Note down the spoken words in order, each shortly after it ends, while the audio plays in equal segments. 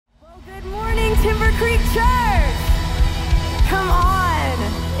Church, come on.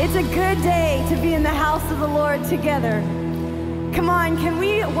 It's a good day to be in the house of the Lord together. Come on, can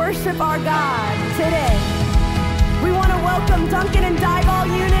we worship our God today? We want to welcome Duncan and Dieball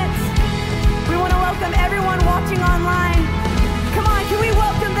units. We want to welcome everyone watching online. Come on, can we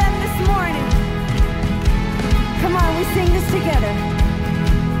welcome them this morning? Come on, we sing this together.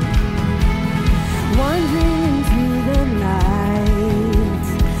 Wandering into the night,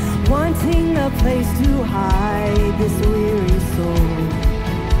 wanting a place to hide this weary soul,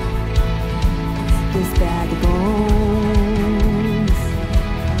 this bag of bones.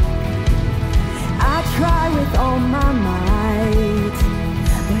 I try with all my might,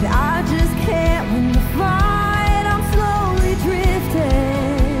 but I just can't win the fight. I'm slowly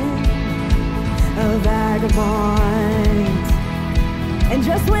drifting, a vagabond. And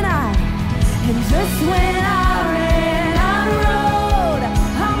just when I ran out of road,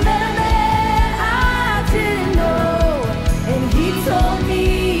 I met a man I didn't know, and he told me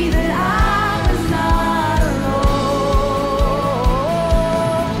that I was not alone.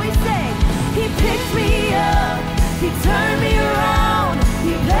 We say, he picked me up, he turned me around,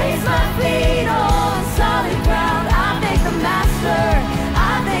 he placed my feet on solid ground. I thank the Master,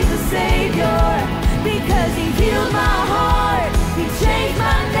 I thank the Savior, because he healed my heart, he changed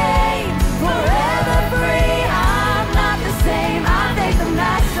my name, forever free. I'm not the same. I thank the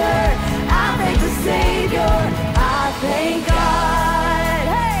Master, I thank the Savior, I thank God.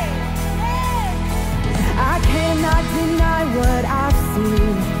 Hey, hey. I cannot deny what I've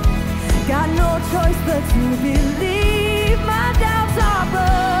seen. Got no choice but to believe. My doubts are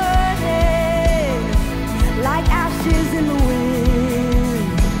burning like ashes in the wind.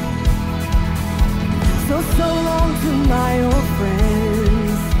 So long to my old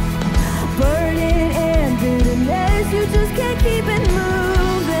friends, burden and bitterness, you just can't keep it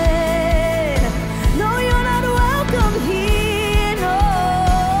moving. No, you're not welcome here, no.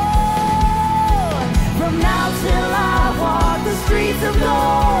 From now till I walk the streets of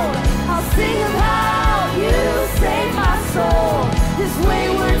gold, I'll sing of how you saved my soul. This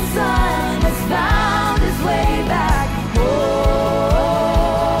wayward son has found his way back home.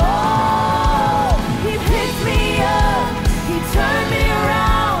 He picked me up, he turned me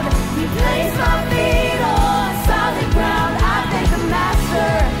around, he placed my feet on solid ground. I thank the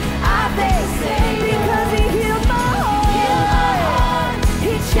Master, I thank the Savior, because he healed my heart,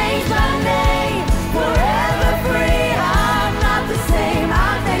 he changed my name, forever free. I'm not the same.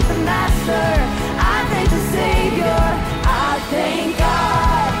 I thank the Master, I thank the Savior, I thank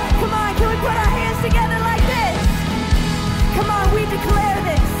God. Come on, can we put our hands together like this? Come on, we declare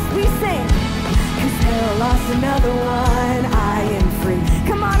this, we sing. 'Cause hell lost another one, I am free.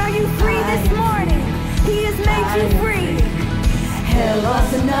 Come on, are you free this morning? He has made you free. Hell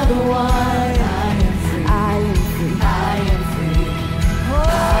lost another one, I am free. I am free. I am free.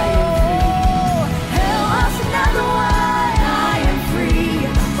 I am free. Hell lost another one, I am free.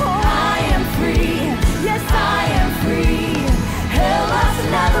 I am free. Yes, I am free. Hell lost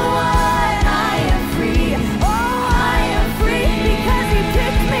another one, I am free. Oh, I am free because he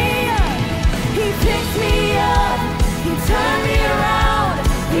picked me up. He picked me up. He turned me around.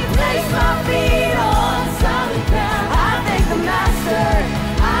 He placed my feet on solid ground. I thank the Master,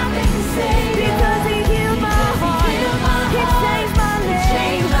 I thank the Savior, because he healed my heart. He changed my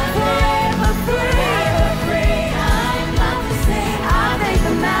name, forever free. I'm not the same. I thank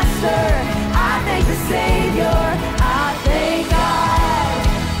the Master, I thank the Savior, I thank God.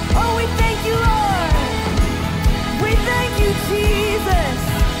 Oh, we thank you, Lord. We thank you, Jesus.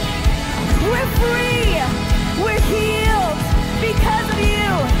 We're free. We're healed because of you.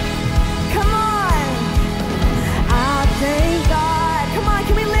 Come on. I thank God. Come on,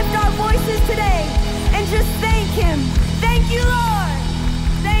 can we lift our voices today and just thank him? Thank you, Lord.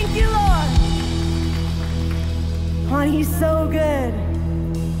 Thank you, Lord. Come on, he's so good.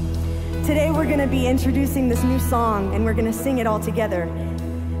 Today we're going to be introducing this new song, and we're going to sing it all together.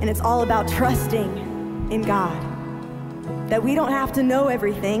 And it's all about trusting in God. That we don't have to know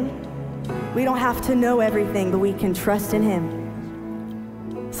everything. We don't have to know everything, but we can trust in him.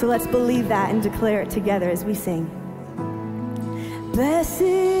 So let's believe that and declare it together as we sing.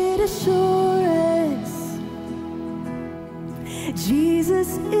 Blessed assurance,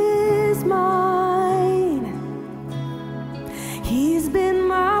 Jesus is mine. He's been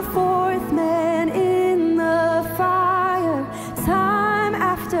my fourth man in the fire, time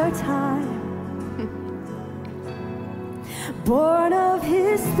after time. Born of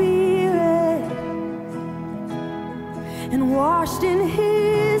his Spirit and washed in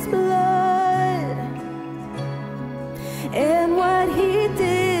his blood, and what he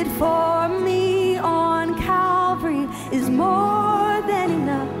did for me on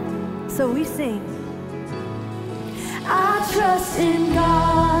trust in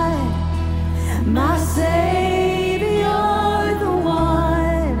God, my Savior, the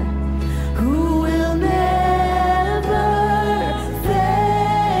one who will never fail.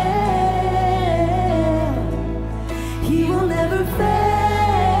 He will never fail.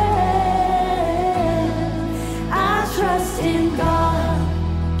 I trust in God,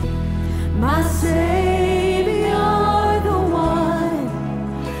 my Savior, the one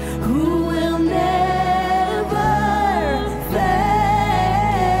who will never fail.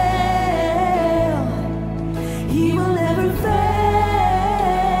 He will never fail.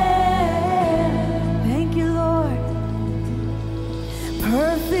 Thank you, Lord.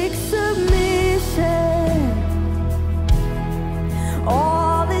 Perfect submission.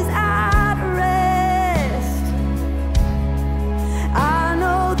 All is at rest. I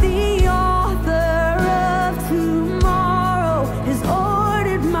know the author of tomorrow has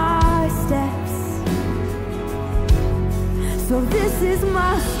ordered my steps. So this is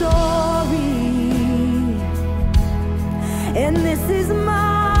my story, and this is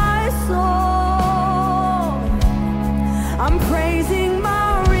my song. I'm praising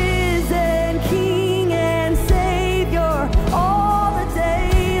my risen King and Savior all the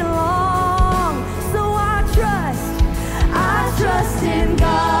day long. So I trust in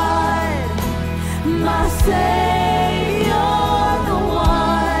God, my Savior, the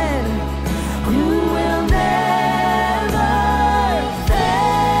one who will never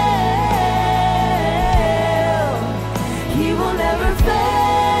fail. He will never fail.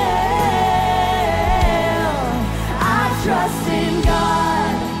 I trust in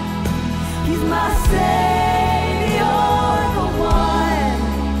God. He's my Savior, the one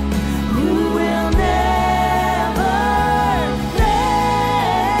who will never fail.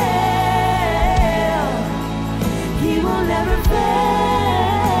 He will never fail.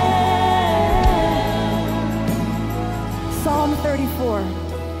 Psalm 34.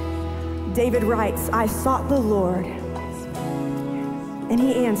 David writes, I sought the Lord, and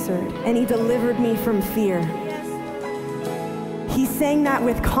he answered, and he delivered me from fear. He sang that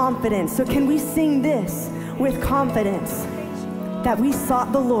with confidence. So can we sing this with confidence? That we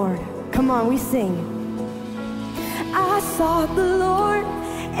sought the Lord. Come on, we sing. I sought the Lord,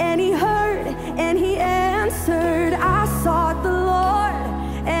 and he heard, and he answered. I sought the Lord,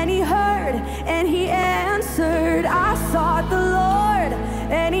 and he heard, and he answered. I sought the Lord,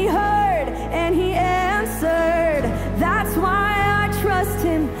 and he heard, and he answered. That's why I trust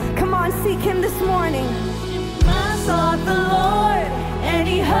him. Come on, seek him this morning. I sought the Lord, and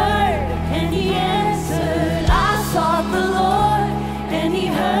he heard, and he answered. I sought the Lord, and he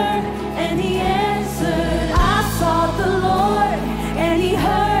heard, and he answered. I sought the Lord, and he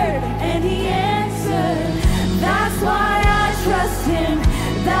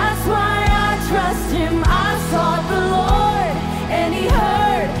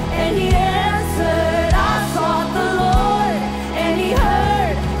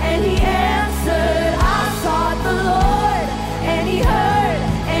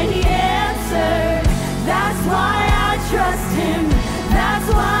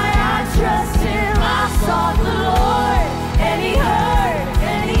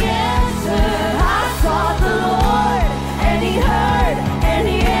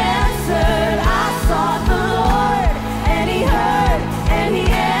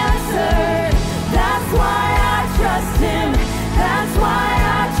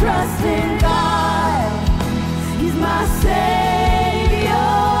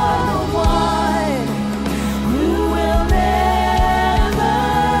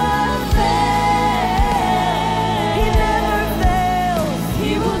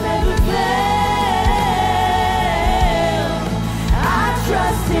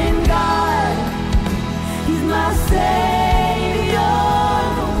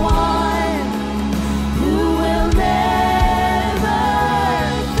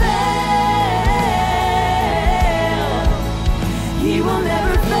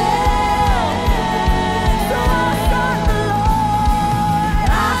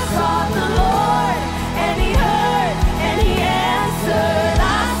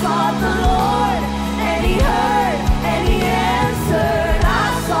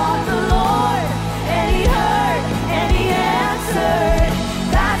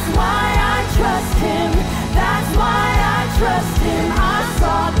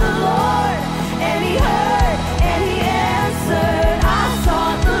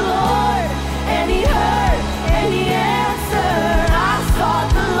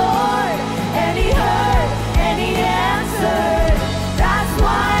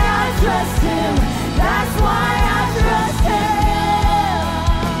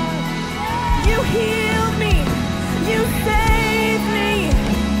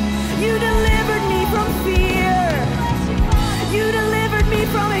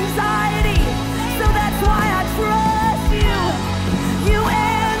from anxiety. So that's why I trust you. You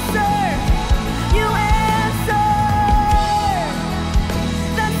answer. You answer.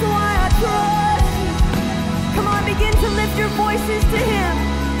 That's why I trust you. Come on, begin to lift your voices to him.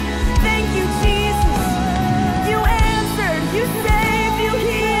 Thank you, Jesus. You answered. You saved. You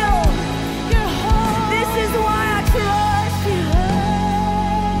healed. This is why I trust you.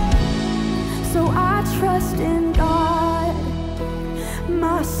 So I trust in God,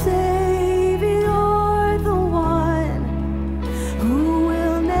 my Savior, the one who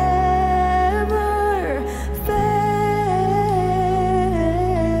will never fail.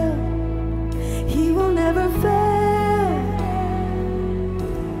 He will never fail.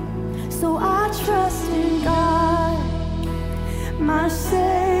 So I trust in God, my Savior,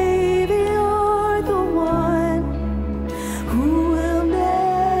 the one who will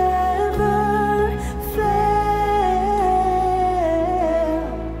never fail.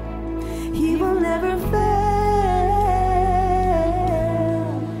 He will never fail.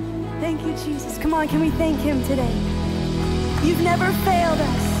 Thank you, Jesus. Come on, can we thank him today? You've never failed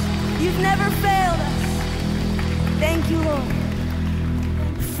us. You've never failed us. Thank you, Lord.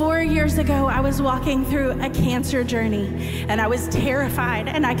 4 years ago, I was walking through a cancer journey, and I was terrified.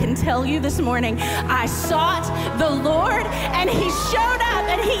 And I can tell you this morning, I sought the Lord, and he showed up,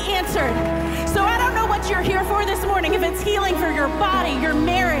 and he answered. So I don't know what you're here for this morning. If it's healing for your body, your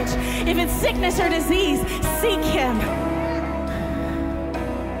marriage, if it's sickness or disease, seek him.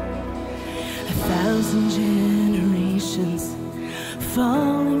 1,000 generations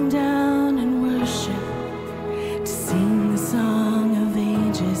falling down in worship to sing the song of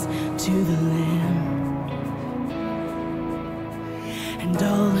ages to the Lamb. And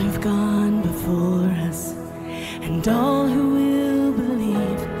all who've gone before us, and all who will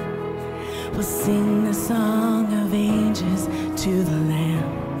believe, will sing the song of ages to the Lamb.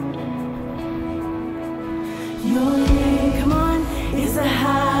 Your name, come on, is the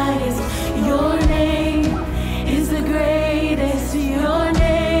highest. Your name is the greatest. Your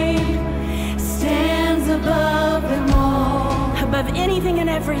name stands above them all, above anything and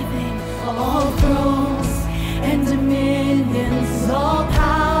everything. All thrones and dominions, all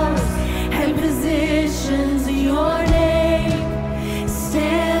powers and positions. Your name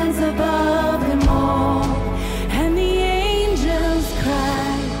stands above them all. And the angels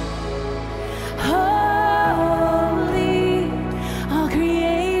cry, holy. All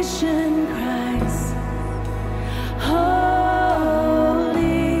creation cries, holy.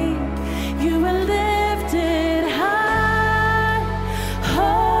 You are lifted high,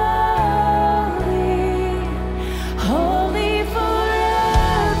 holy, holy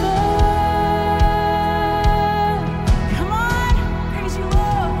forever. Come on, praise you,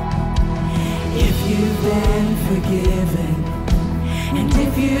 Lord. If you've been forgiven, and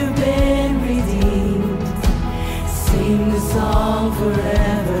if you've been redeemed, sing the song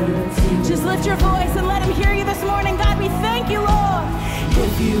forever. Just lift your voice and let him hear you this morning. God, we thank you, Lord.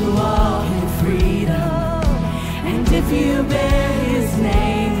 If you walk in freedom, and if you bear his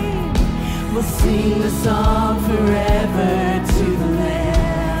name, we'll sing the song forever to the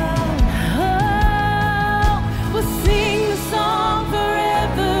Lamb. Oh, we'll sing the song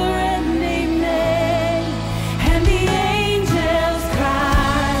forever and amen. And the angels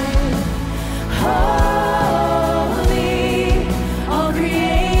cry, holy. All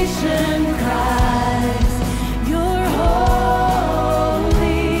creation cries, you're holy.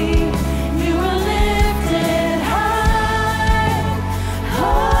 You are lifted high,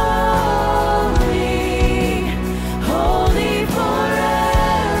 holy,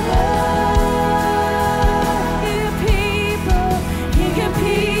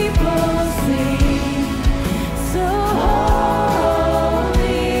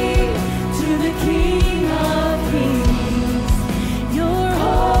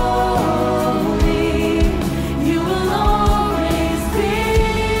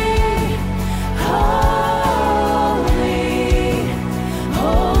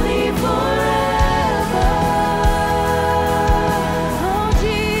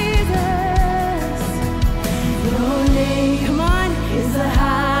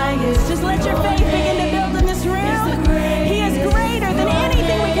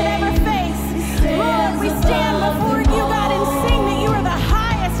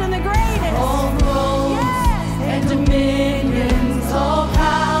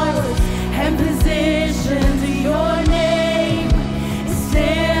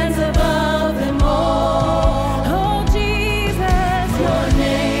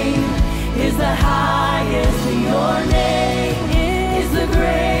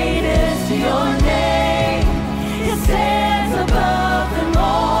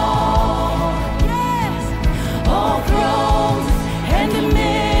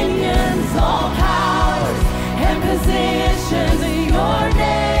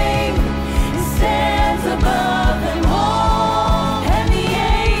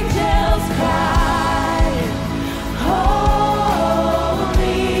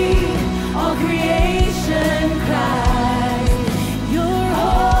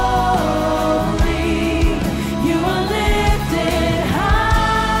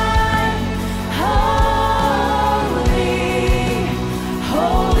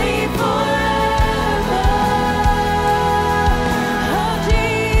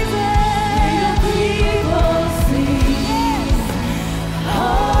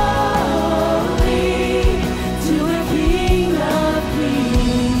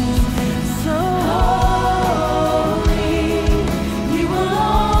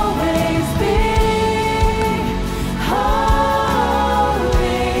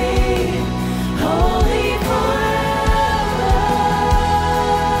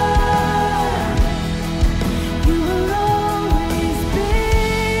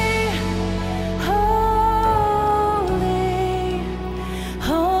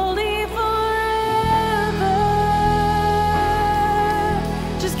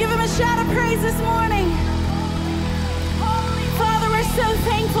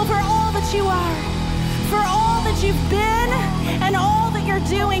 that you are, for all that you've been and all that you're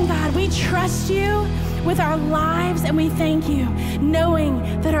doing, God. We trust you with our lives, and we thank you,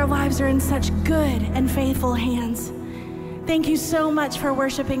 knowing that our lives are in such good and faithful hands. Thank you so much for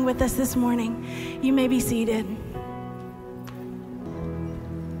worshiping with us this morning. You may be seated.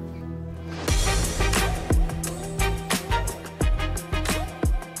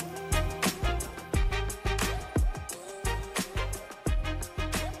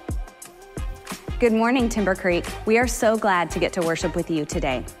 Good morning, Timber Creek. We are so glad to get to worship with you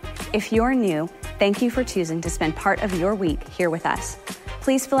today. If you're new, thank you for choosing to spend part of your week here with us.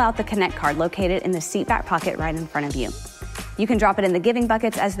 Please fill out the Connect card located in the seat back pocket right in front of you. You can drop it in the giving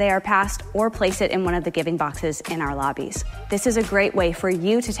buckets as they are passed, or place it in one of the giving boxes in our lobbies. This is a great way for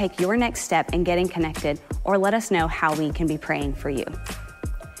you to take your next step in getting connected, or let us know how we can be praying for you.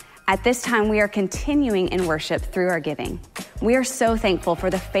 At this time, we are continuing in worship through our giving. We are so thankful for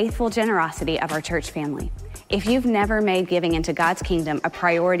the faithful generosity of our church family. If you've never made giving into God's kingdom a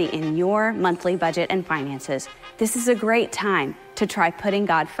priority in your monthly budget and finances, this is a great time to try putting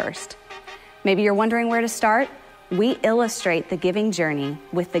God first. Maybe you're wondering where to start. We illustrate the giving journey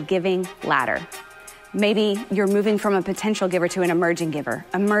with the giving ladder. Maybe you're moving from a potential giver to an emerging giver,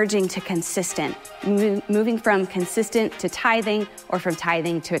 emerging to consistent, moving from consistent to tithing, or from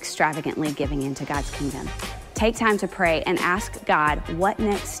tithing to extravagantly giving into God's kingdom. Take time to pray and ask God what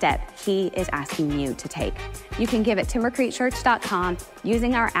next step He is asking you to take. You can give at timbercreekchurch.com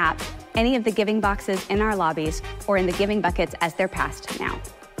using our app, any of the giving boxes in our lobbies, or in the giving buckets as they're passed now.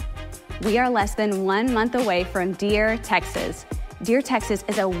 We are less than 1 month away from Dear Texas. Dear Texas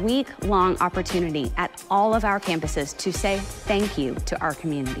is a week-long opportunity at all of our campuses to say thank you to our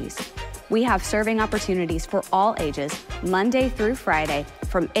communities. We have serving opportunities for all ages, Monday through Friday,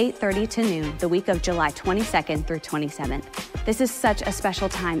 from 8:30 to noon, the week of July 22nd through 27th. This is such a special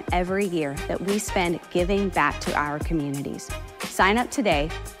time every year that we spend giving back to our communities. Sign up today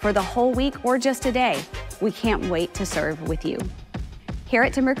for the whole week or just a day. We can't wait to serve with you. Here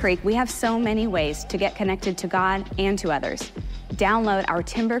at Timber Creek, we have so many ways to get connected to God and to others. Download our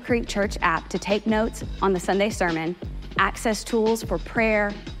Timber Creek Church app to take notes on the Sunday sermon, access tools for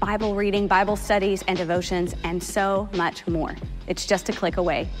prayer, Bible reading, Bible studies, and devotions, and so much more. It's just a click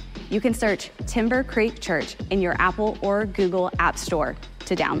away. You can search Timber Creek Church in your Apple or Google App Store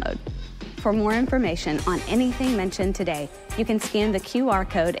to download. For more information on anything mentioned today, you can scan the QR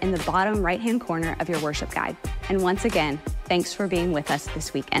code in the bottom right-hand corner of your worship guide. And once again, thanks for being with us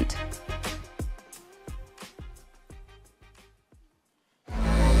this weekend.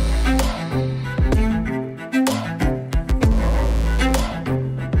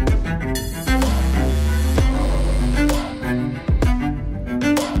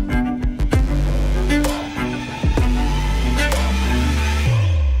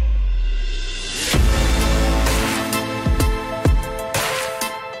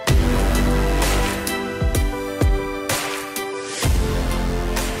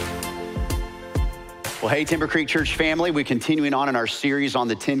 Hey, Timber Creek Church family, we're continuing on in our series on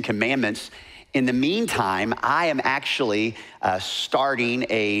the 10 Commandments. In the meantime, I am actually starting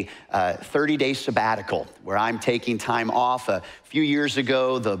a 30-day sabbatical where I'm taking time off. A few years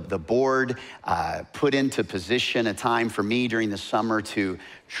ago, the board put into position a time for me during the summer to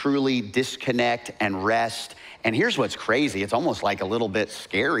truly disconnect and rest. And here's what's crazy. It's almost like a little bit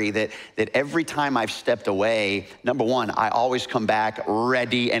scary that every time I've stepped away, number one, I always come back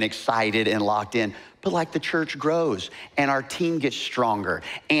ready and excited and locked in. But like the church grows and our team gets stronger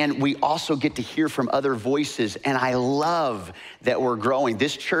and we also get to hear from other voices. And I love that we're growing.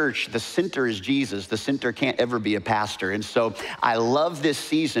 This church, the center is Jesus. The center can't ever be a pastor. And so I love this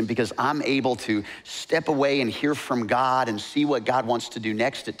season because I'm able to step away and hear from God and see what God wants to do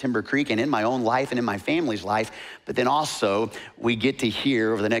next at Timber Creek and in my own life and in my family's life. But then also we get to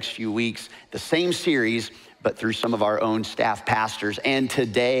hear over the next few weeks the same series, but through some of our own staff pastors. And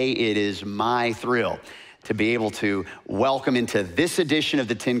today it is my thrill to be able to welcome into this edition of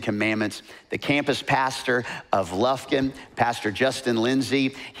the 10 Commandments, the campus pastor of Lufkin, Pastor Justin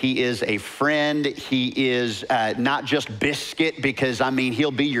Lindsay. He is a friend. He is not just biscuit because, I mean,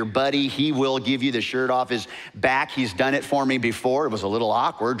 he'll be your buddy. He will give you the shirt off his back. He's done it for me before. It was a little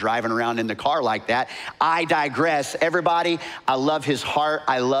awkward driving around in the car like that. I digress. Everybody, I love his heart.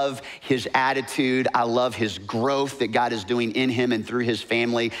 I love his attitude. I love his growth that God is doing in him and through his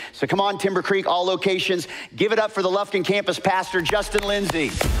family. So come on, Timber Creek, all locations. Give it up for the Lufkin campus pastor, Justin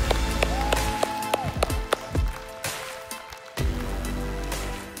Lindsay.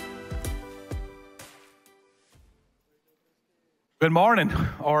 Good morning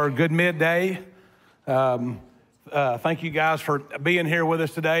or good midday. Thank you guys for being here with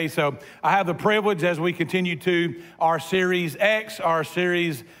us today. So I have the privilege as we continue to our series X, our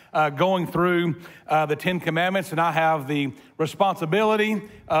series going through the 10 Commandments, and I have the responsibility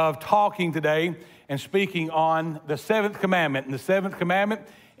of talking today and speaking on the 7th commandment. And the 7th commandment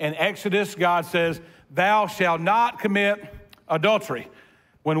in Exodus, God says, "Thou shalt not commit adultery."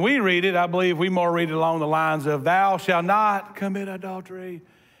 When we read it, I believe we more read it along the lines of, "Thou shalt not commit adultery."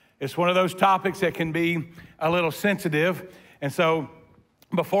 It's one of those topics that can be a little sensitive. And so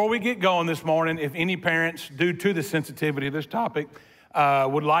before we get going this morning, if any parents, due to the sensitivity of this topic,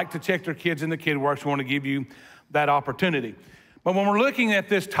 would like to check their kids in the Kid Works, we want to give you that opportunity. But when we're looking at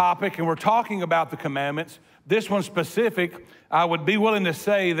this topic and we're talking about the commandments, this one specific, I would be willing to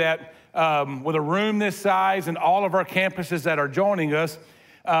say that with a room this size and all of our campuses that are joining us,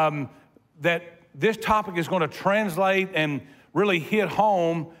 that this topic is going to translate and really hit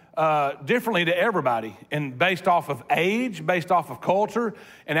home differently to everybody, and based off of age, based off of culture,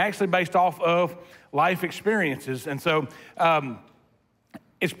 and actually based off of life experiences. And so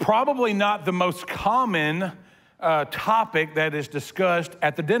it's probably not the most common topic that is discussed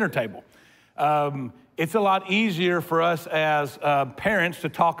at the dinner table. It's a lot easier for us as parents to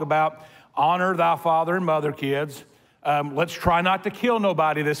talk about honor thy father and mother, kids. Let's try not to kill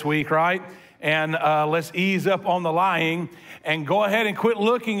nobody this week, right? And let's ease up on the lying and go ahead and quit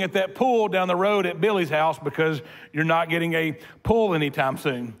looking at that pool down the road at Billy's house because you're not getting a pool anytime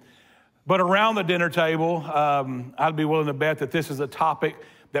soon. But around the dinner table, I'd be willing to bet that this is a topic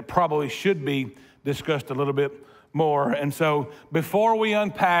that probably should be discussed a little bit more. And so before we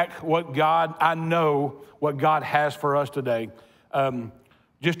unpack I know what God has for us today,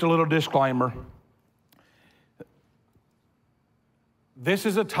 just a little disclaimer. This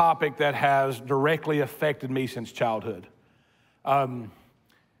is a topic that has directly affected me since childhood.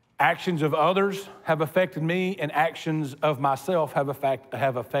 Actions of others have affected me, and actions of myself have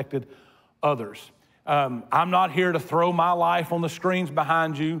affected others. I'm not here to throw my life on the screens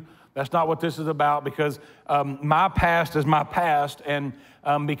behind you. That's not what this is about, because my past is my past, and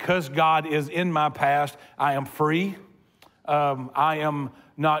because God is in my past, I am free. I am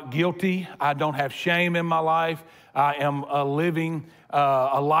not guilty. I don't have shame in my life. I am living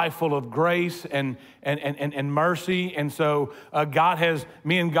a life full of grace and mercy. And so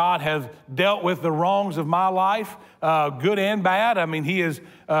me and God have dealt with the wrongs of my life, good and bad. I mean, He is,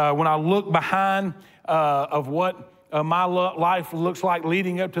 when I look behind of what my life looks like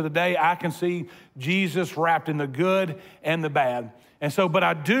leading up to the day, I can see Jesus wrapped in the good and the bad. And so, but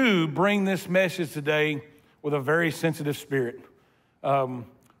I do bring this message today with a very sensitive spirit.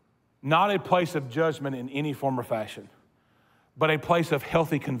 Not a place of judgment in any form or fashion, but a place of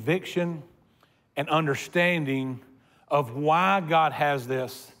healthy conviction and understanding of why God has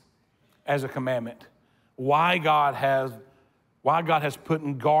this as a commandment, why God has put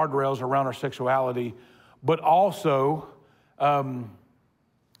in guardrails around our sexuality, but also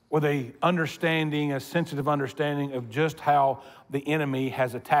with a sensitive understanding of just how the enemy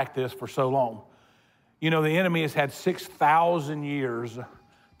has attacked this for so long. You know, the enemy has had 6,000 years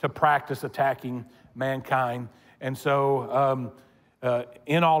to practice attacking mankind. And so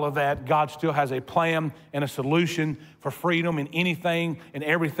in all of that, God still has a plan and a solution for freedom in anything and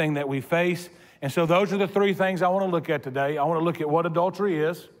everything that we face. And so those are the three things I want to look at today. I want to look at what adultery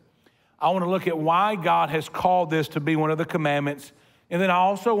is. I want to look at why God has called this to be one of the commandments. And then I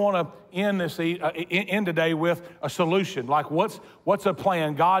also want to end today with a solution. Like what's a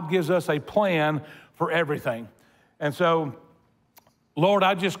plan? God gives us a plan for everything. And so, Lord,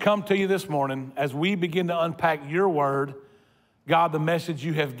 I just come to you this morning as we begin to unpack your word, God, the message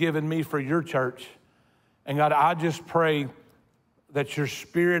you have given me for your church. And God, I just pray that your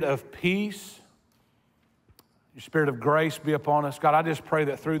spirit of peace, your spirit of grace be upon us. God, I just pray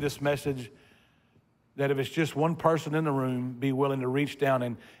that through this message, that if it's just one person in the room, be willing to reach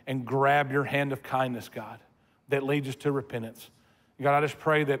down and grab your hand of kindness, God, that leads us to repentance. God, I just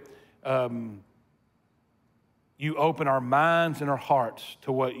pray that you open our minds and our hearts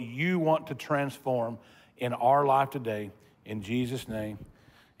to what you want to transform in our life today. In Jesus' name,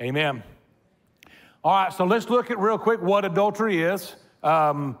 amen. All right, so let's look at real quick what adultery is.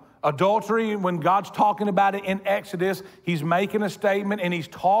 Adultery, when God's talking about it in Exodus, he's making a statement and he's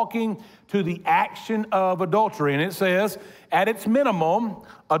talking to the action of adultery. And it says, at its minimum,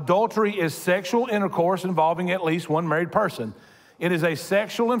 adultery is sexual intercourse involving at least one married person. It is a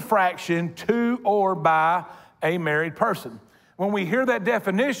sexual infraction to or by a married person. When we hear that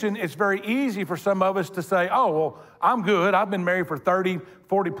definition, it's very easy for some of us to say, oh, well, I'm good. I've been married for 30,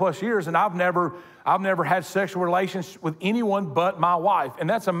 40 plus years, and I've never had sexual relations with anyone but my wife. And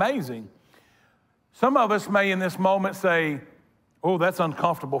that's amazing. Some of us may in this moment say, oh, that's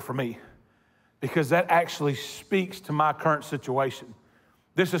uncomfortable for me, because that actually speaks to my current situation.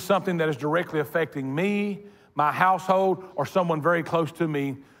 This is something that is directly affecting me, my household, or someone very close to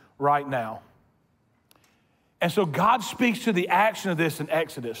me right now. And so God speaks to the action of this in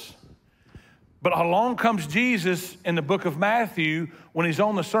Exodus. But along comes Jesus in the book of Matthew when he's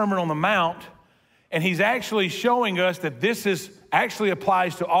on the Sermon on the Mount, and he's actually showing us that this actually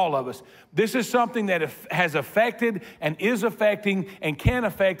applies to all of us. This is something that has affected and is affecting and can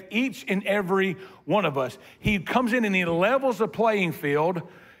affect each and every one of us. He comes in and he levels the playing field,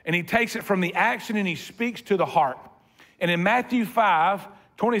 and he takes it from the action and he speaks to the heart. And in Matthew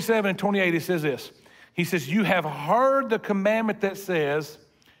 5:27 and 28, he says this. He says, you have heard the commandment that says,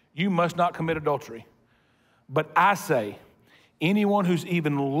 you must not commit adultery. But I say, anyone who's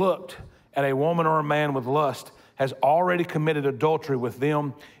even looked at a woman or a man with lust has already committed adultery with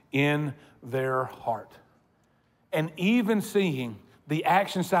them in their heart. And even seeing the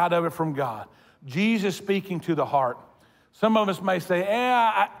action side of it from God, Jesus speaking to the heart. Some of us may say,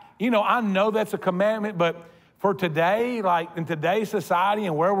 I know that's a commandment, but for today, like in today's society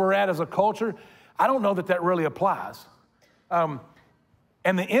and where we're at as a culture, I don't know that that really applies. And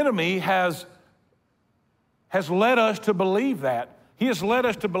the enemy has led us to believe that. He has led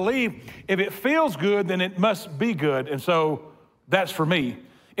us to believe if it feels good, then it must be good. And so that's for me.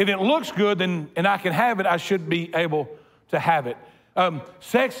 If it looks good, then and I can have it, I should be able to have it.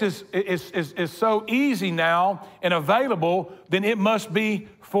 Sex is so easy now and available, then it must be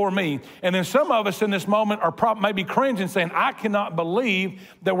for me. And then some of us in this moment are maybe cringing, saying, I cannot believe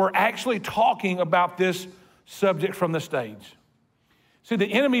that we're actually talking about this subject from the stage. See,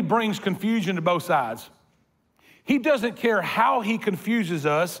 the enemy brings confusion to both sides. He doesn't care how he confuses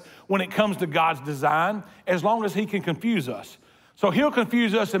us when it comes to God's design, as long as he can confuse us. So he'll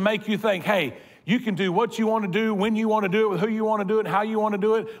confuse us and make you think, hey, you can do what you want to do, when you want to do it, with who you want to do it, how you want to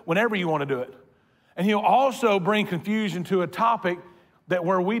do it, whenever you want to do it. And he'll also bring confusion to a topic that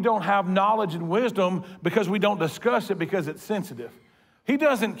where we don't have knowledge and wisdom because we don't discuss it because it's sensitive. He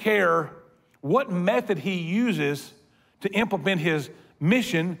doesn't care what method he uses to implement his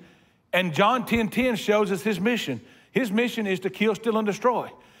mission. And John 10:10 shows us his mission. His mission is to kill, steal, and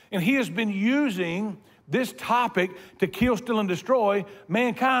destroy. And he has been using this topic to kill, steal, and destroy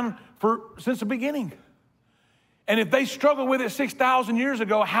mankind since the beginning. And if they struggled with it 6,000 years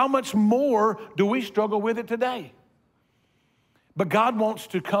ago, how much more do we struggle with it today? But God wants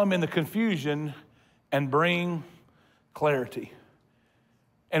to come in the confusion and bring clarity.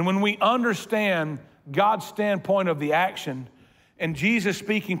 And when we understand God's standpoint of the action and Jesus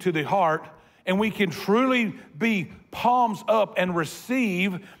speaking to the heart, and we can truly be palms up and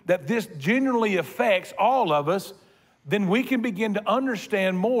receive that this genuinely affects all of us, then we can begin to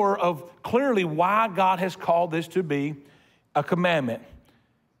understand more of clearly why God has called this to be a commandment.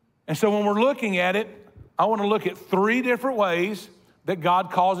 And so when we're looking at it, I want to look at 3 different ways that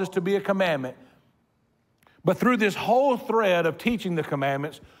God calls us to be a commandment. But through this whole thread of teaching the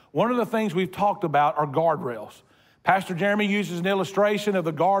commandments, one of the things we've talked about are guardrails. Pastor Jeremy uses an illustration of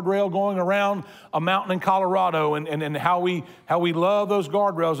the guardrail going around a mountain in Colorado and how we love those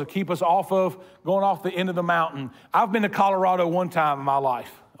guardrails that keep us going off the end of the mountain. I've been to Colorado one time in my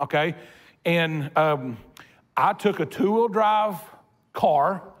life, okay? And I took a 2-wheel drive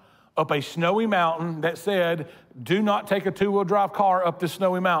car up a snowy mountain that said, do not take a 2-wheel drive car up this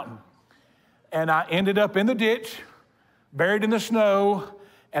snowy mountain. And I ended up in the ditch, buried in the snow,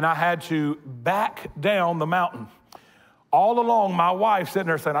 and I had to back down the mountain. All along, my wife sitting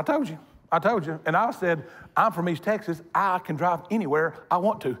there saying, I told you. And I said, I'm from East Texas. I can drive anywhere I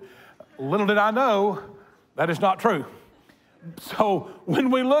want to. Little did I know that is not true. So when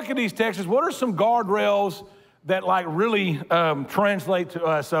we look at East Texas, what are some guardrails that like really translate to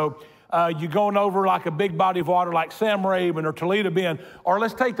us? So you're going over like a big body of water like Sam Raven or Toledo Bend, or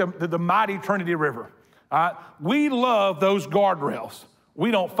let's take the mighty Trinity River. All right? We love those guardrails.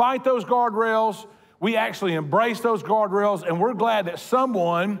 We don't fight those guardrails. We actually embrace those guardrails, and we're glad that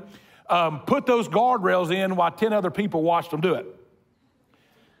someone put those guardrails in while 10 other people watched them do it.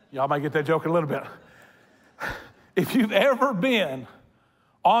 Y'all might get that joke in a little bit. If you've ever been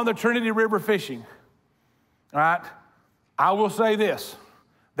on the Trinity River fishing, all right, I will say this.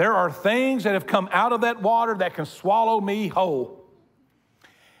 There are things that have come out of that water that can swallow me whole.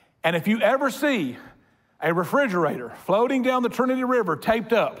 And if you ever see a refrigerator floating down the Trinity River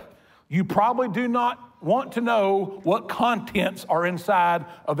taped up, you probably do not want to know what contents are inside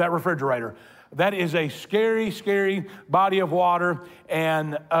of that refrigerator. That is a scary, scary body of water,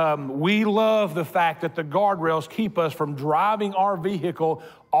 and we love the fact that the guardrails keep us from driving our vehicle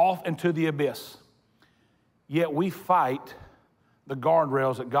off into the abyss. yet we fight the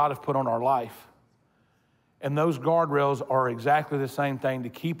guardrails that God has put on our life. And those guardrails are exactly the same thing to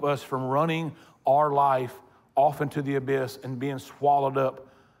keep us from running our life off into the abyss and being swallowed up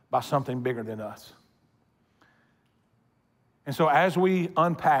by something bigger than us. And so as we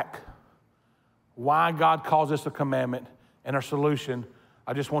unpack why God calls this a commandment and our solution,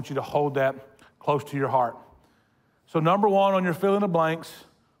 I just want you to hold that close to your heart. So number one on your fill in the blanks,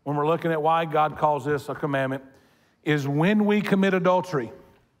 when we're looking at why God calls this a commandment, is when we commit adultery,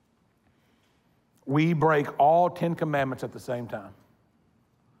 we break all 10 commandments at the same time.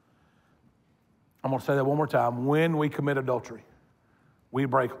 I'm going to say that one more time. When we commit adultery, we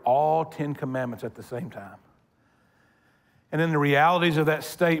break all 10 commandments at the same time. And then the realities of that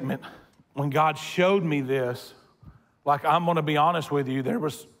statement, when God showed me this, like, I'm going to be honest with you, there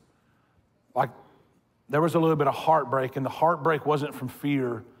was a little bit of heartbreak, and the heartbreak wasn't from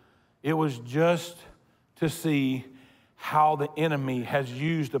fear. It was just to see how the enemy has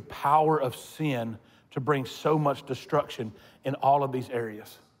used the power of sin to bring so much destruction in all of these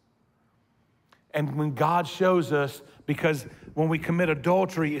areas. And when God shows us, because when we commit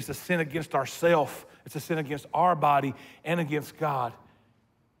adultery, it's a sin against ourselves, it's a sin against our body and against God.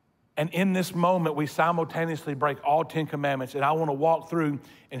 And in this moment, we simultaneously break all 10 commandments. And I want to walk through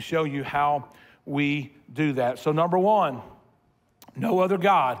and show you how we do that. So number one, no other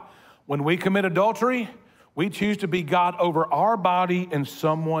God. When we commit adultery, we choose to be God over our body and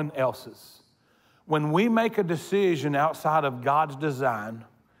someone else's. When we make a decision outside of God's design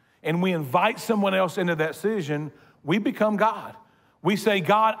and we invite someone else into that decision, we become God. We say,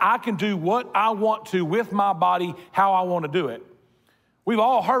 God, I can do what I want to with my body, how I want to do it. We've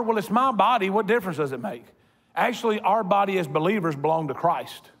all heard, well, it's my body. What difference does it make? Actually, our body as believers belong to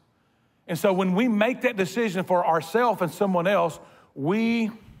Christ. And so when we make that decision for ourselves and someone else,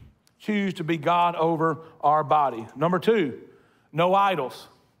 we choose to be God over our body. Number two, no idols.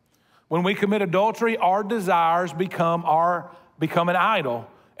 When we commit adultery, our desires become an idol,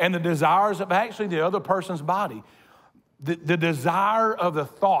 and the desires of actually the other person's body. The desire of the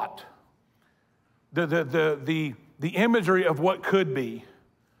thought, the imagery of what could be,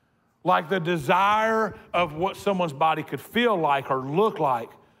 like the desire of what someone's body could feel like or look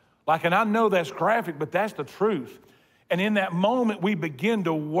like. And I know that's graphic, but that's the truth. And in that moment, we begin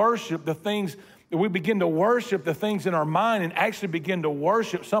to worship the things in our mind and actually begin to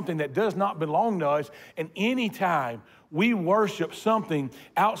worship something that does not belong to us. And anytime we worship something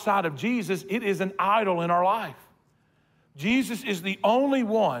outside of Jesus, it is an idol in our life. Jesus is the only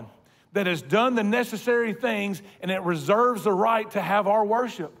one that has done the necessary things, and it reserves the right to have our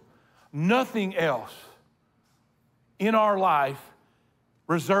worship. Nothing else in our life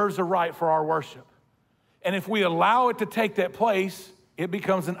reserves a right for our worship. And if we allow it to take that place, it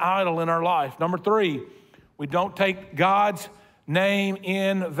becomes an idol in our life. Number three, we don't take God's name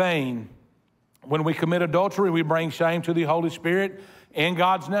in vain. When we commit adultery, we bring shame to the Holy Spirit and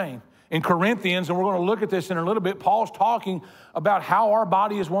God's name. In Corinthians, and we're going to look at this in a little bit, Paul's talking about how our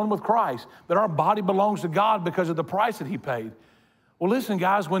body is one with Christ, that our body belongs to God because of the price that he paid. Well, listen,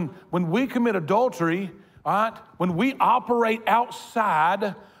 guys, when we commit adultery, all right, when we operate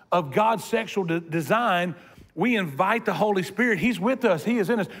outside of God's sexual design, we invite the Holy Spirit. He's with us. He is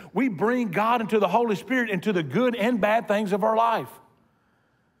in us. We bring God into the Holy Spirit, into the good and bad things of our life.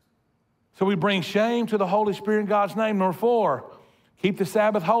 So we bring shame to the Holy Spirit in God's name. Number four, keep the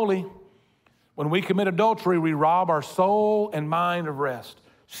Sabbath holy. When we commit adultery, we rob our soul and mind of rest.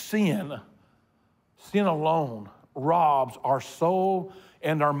 Sin alone robs our soul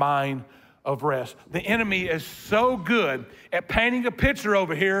and our mind of rest. The enemy is so good at painting a picture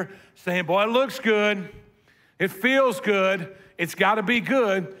over here, saying, boy, it looks good. It feels good. It's got to be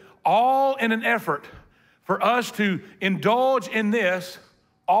good, all in an effort for us to indulge in this,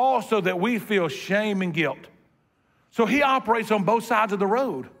 all so that we feel shame and guilt. So he operates on both sides of the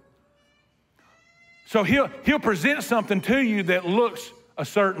road. So he'll present something to you that looks a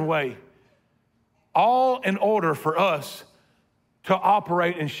certain way, all in order for us to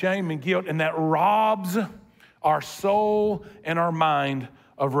operate in shame and guilt, and that robs our soul and our mind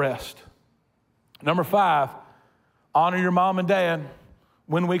of rest. Number five, honor your mom and dad.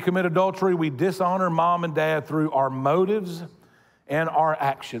 When we commit adultery, we dishonor mom and dad through our motives and our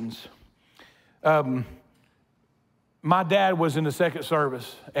actions. My dad was in the second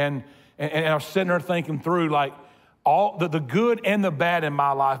service, and I was sitting there thinking through, like, all the good and the bad in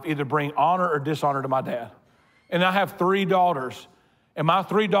my life either bring honor or dishonor to my dad. And I have 3 daughters, and my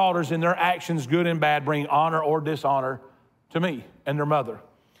 3 daughters in their actions, good and bad, bring honor or dishonor to me and their mother.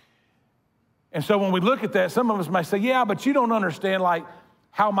 And so when we look at that, some of us may say, yeah, but you don't understand, like,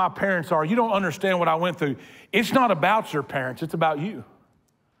 how my parents are. You don't understand what I went through. It's not about your parents. It's about you.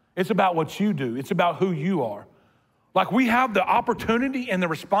 It's about what you do. It's about who you are. Like we have the opportunity and the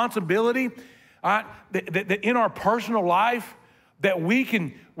responsibility that in our personal life that we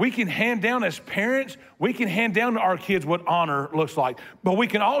can hand down as parents. We can hand down to our kids what honor looks like, but we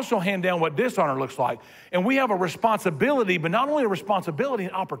can also hand down what dishonor looks like. And we have a responsibility, but not only a responsibility,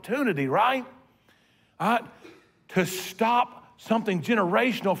 an opportunity, right? To stop something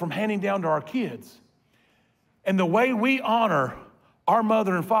generational from handing down to our kids. And the way we honor our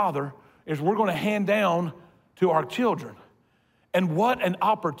mother and father is we're going to hand down to our children. And what an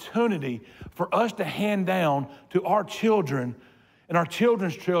opportunity for us to hand down to our children and our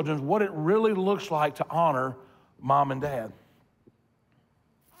children's children what it really looks like to honor mom and dad.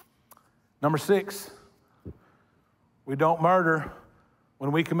 Number 6, we don't murder.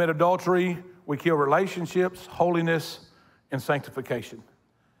 When we commit adultery, we kill relationships, holiness, and sanctification.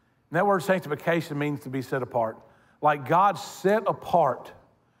 And that word sanctification means to be set apart. Like God set apart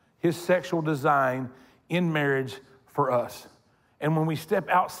his sexual design in marriage for us. And when we step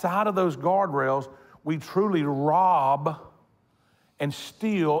outside of those guardrails, we truly rob and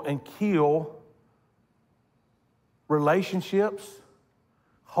steal and kill relationships,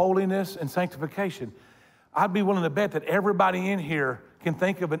 holiness, and sanctification. I'd be willing to bet that everybody in here can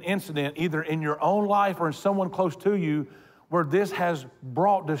think of an incident either in your own life or in someone close to you where this has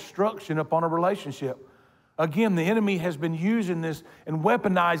brought destruction upon a relationship. Again, the enemy has been using this and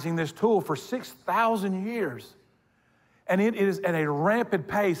weaponizing this tool for 6,000 years. And it is at a rampant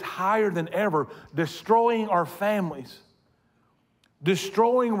pace, higher than ever, destroying our families,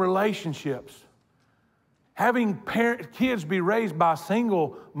 destroying relationships, having kids be raised by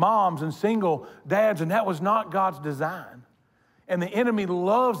single moms and single dads, and that was not God's design. And the enemy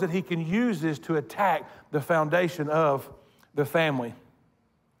loves that he can use this to attack the foundation of the family.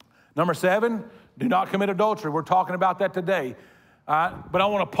 Number 7, do not commit adultery. We're talking about that today. But I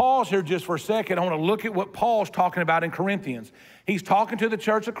want to pause here just for a second. I want to look at what Paul's talking about in Corinthians. He's talking to the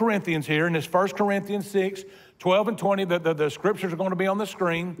church of Corinthians here in this 1 Corinthians 6, 12 and 20. The scriptures are going to be on the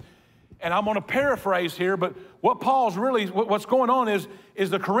screen. And I'm going to paraphrase here, but what Paul's really, what's going on is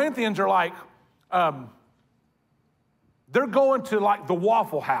the Corinthians are like, they're going to like the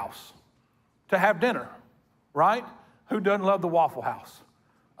Waffle House to have dinner, right? Who doesn't love the Waffle House?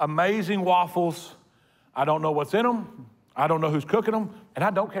 Amazing waffles. I don't know what's in them. I don't know who's cooking them, and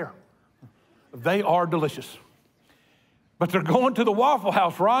I don't care. They are delicious. But they're going to the Waffle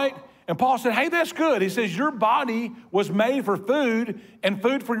House, right? And Paul said, hey, that's good. He says, your body was made for food and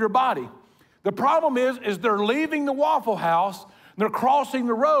food for your body. The problem is they're leaving the Waffle House, and they're crossing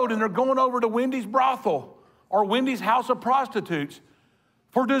the road, and they're going over to Wendy's brothel or Wendy's house of prostitutes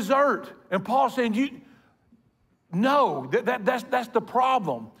for dessert. And Paul's saying, that's the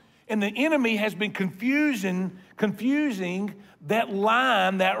problem. And the enemy has been confusing that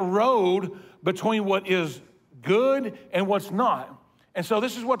line, that road between what is good and what's not. And so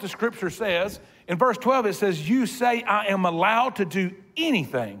this is what the scripture says. In verse 12, it says, you say, I am allowed to do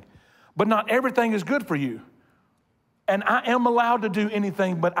anything, but not everything is good for you. And I am allowed to do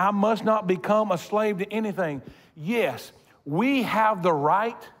anything, but I must not become a slave to anything. Yes, we have the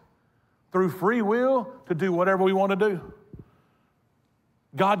right through free will to do whatever we want to do.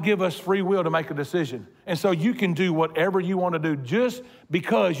 God give us free will to make a decision. And so you can do whatever you want to do. Just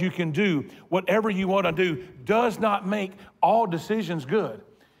because you can do whatever you want to do does not make all decisions good.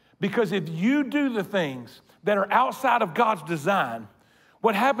 Because if you do the things that are outside of God's design,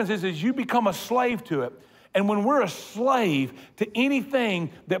 what happens is you become a slave to it. And when we're a slave to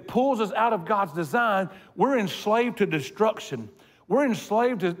anything that pulls us out of God's design, we're enslaved to destruction. We're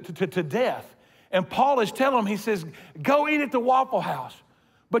enslaved to death. And Paul is telling them, he says, go eat at the Waffle House.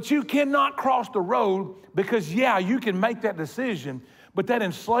 But you cannot cross the road because, you can make that decision, but that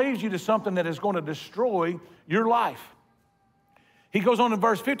enslaves you to something that is going to destroy your life. He goes on in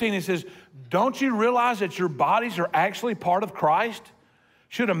verse 15, he says, don't you realize that your bodies are actually part of Christ?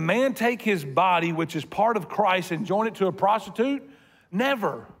 Should a man take his body, which is part of Christ, and join it to a prostitute?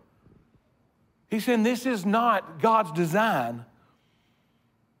 Never. He's saying this is not God's design.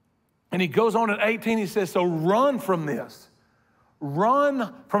 And he goes on in 18, he says, so run from this.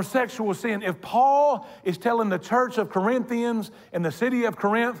 Run from sexual sin. If Paul is telling the church of Corinthians in the city of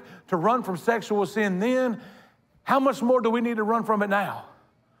Corinth to run from sexual sin then, how much more do we need to run from it now?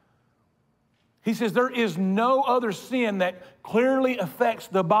 He says there is no other sin that clearly affects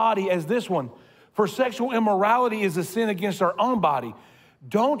the body as this one. For sexual immorality is a sin against our own body.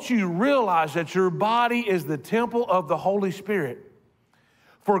 Don't you realize that your body is the temple of the Holy Spirit?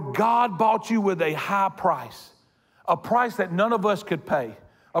 For God bought you with a high price. a price that none of us could pay,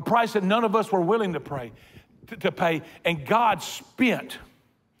 a price that none of us were willing to pay. And God spent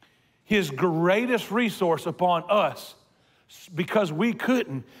his greatest resource upon us because we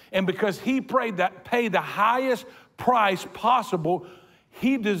couldn't, and because he paid the highest price possible.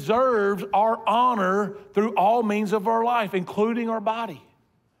 He deserves our honor through all means of our life, including our body.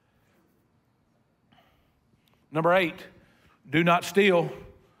 Number 8, do not steal.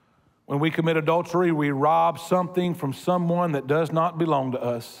 When we commit adultery, we rob something from someone that does not belong to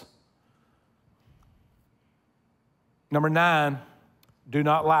us. Number 9, do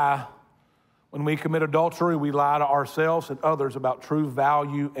not lie. When we commit adultery, we lie to ourselves and others about true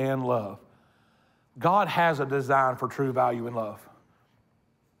value and love. God has a design for true value and love.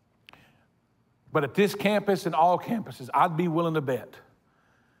 But at this campus and all campuses, I'd be willing to bet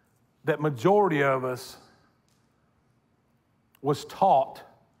that majority of us was taught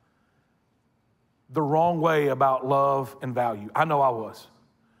the wrong way about love and value. I know I was.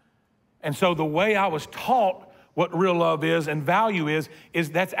 And so the way I was taught what real love is and value is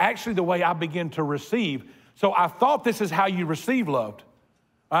that's actually the way I begin to receive. So I thought this is how you receive love.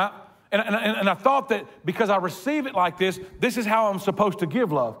 Right? And I thought that because I receive it like this is how I'm supposed to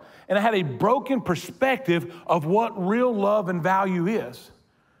give love. And I had a broken perspective of what real love and value is.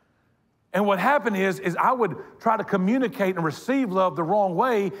 And what happened is I would try to communicate and receive love the wrong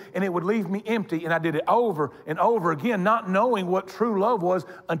way, and it would leave me empty. And I did it over and over again, not knowing what true love was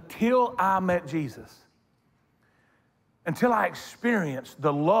until I met Jesus. Until I experienced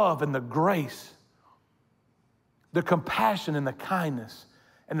the love and the grace, the compassion and the kindness,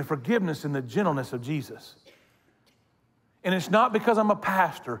 and the forgiveness and the gentleness of Jesus. And it's not because I'm a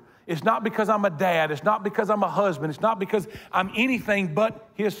pastor. It's not because I'm a dad. It's not because I'm a husband. It's not because I'm anything but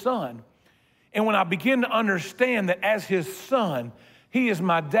his son. And when I begin to understand that as his son, he is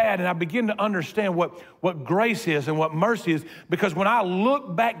my dad, and I begin to understand what grace is and what mercy is, because when I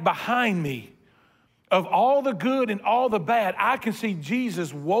look back behind me of all the good and all the bad, I can see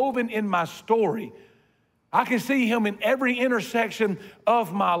Jesus woven in my story. I can see him in every intersection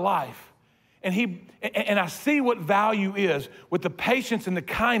of my life. And I see what value is with the patience and the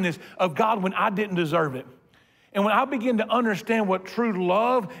kindness of God when I didn't deserve it. And when I begin to understand what true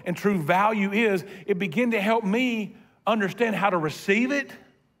love and true value is, it began to help me understand how to receive it,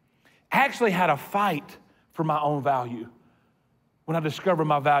 actually how to fight for my own value. When I discovered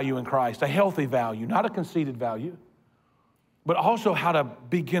my value in Christ, a healthy value, not a conceited value, but also how to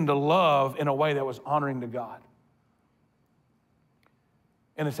begin to love in a way that was honoring to God.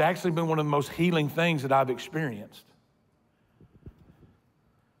 And it's actually been one of the most healing things that I've experienced.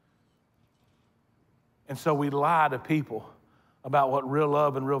 And so we lie to people about what real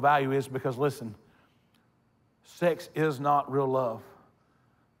love and real value is because, listen, sex is not real love.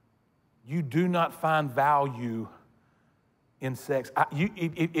 You do not find value in sex.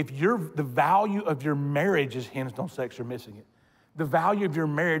 If the value of your marriage is hinged on sex, you're missing it. The value of your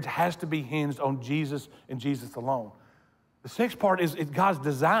marriage has to be hinged on Jesus and Jesus alone. The sex part is God's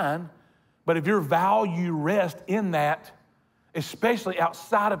design, but if your value rests in that, especially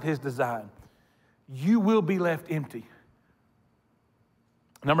outside of his design, you will be left empty.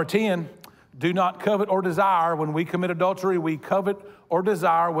 Number 10, do not covet or desire. When we commit adultery, we covet or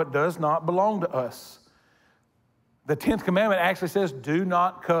desire what does not belong to us. The 10th commandment actually says, do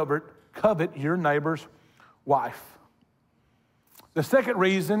not covet your neighbor's wife. The second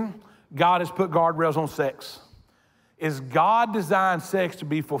reason God has put guardrails on sex is God designed sex to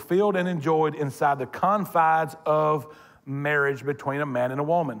be fulfilled and enjoyed inside the confines of marriage between a man and a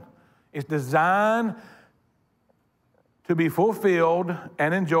woman. It's designed to be fulfilled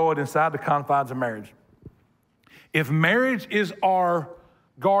and enjoyed inside the confines of marriage. If marriage is our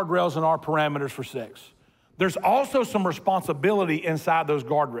guardrails and our parameters for sex, there's also some responsibility inside those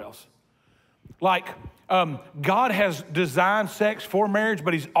guardrails. Like, God has designed sex for marriage,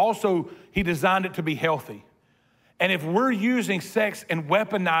 but he designed it to be healthy. And if we're using sex and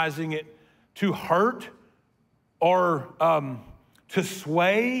weaponizing it to hurt or to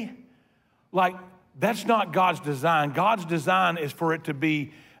sway, like, that's not God's design. God's design is for it to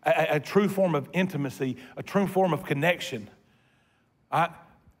be a true form of intimacy, a true form of connection.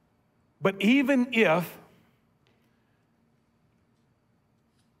 But even if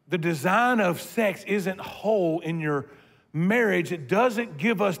the design of sex isn't whole in your marriage, it doesn't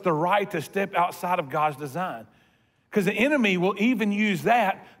give us the right to step outside of God's design. Because the enemy will even use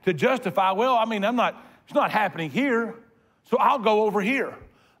that to justify, well, I mean, it's not happening here, so I'll go over here.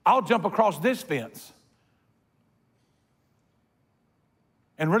 I'll jump across this fence.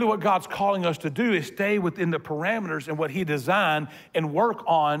 And really what God's calling us to do is stay within the parameters and what he designed and work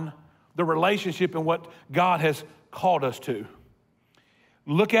on the relationship and what God has called us to.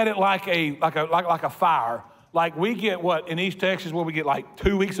 Look at it like a fire. Like we get what, in East Texas, where we get like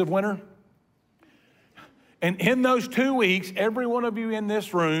 2 weeks of winter? And in those 2 weeks, every one of you in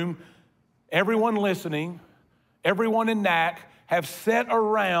this room, everyone listening, everyone in NAC have sat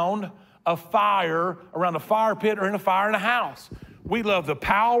around a fire, around a fire pit or in a fire in a house. We love the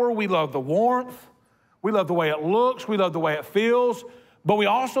power, we love the warmth, we love the way it looks, we love the way it feels, but we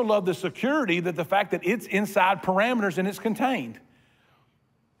also love the security, that the fact that it's inside parameters and it's contained.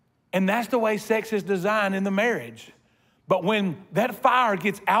 And that's the way sex is designed in the marriage. But when that fire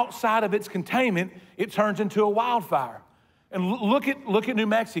gets outside of its containment, it turns into a wildfire. And look at New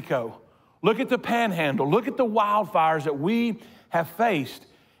Mexico. Look at the Panhandle. Look at the wildfires that we have faced.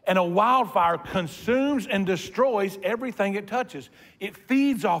 And a wildfire consumes and destroys everything it touches. It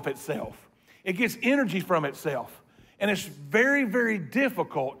feeds off itself. It gets energy from itself. And it's very, very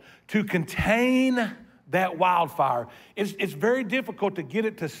difficult to contain that wildfire. It's very difficult to get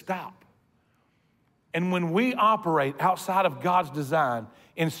it to stop. And when we operate outside of God's design,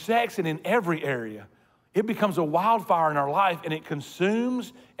 in sex and in every area, it becomes a wildfire in our life, and it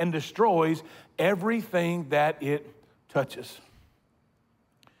consumes and destroys everything that it touches.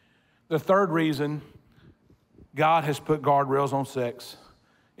 The third reason God has put guardrails on sex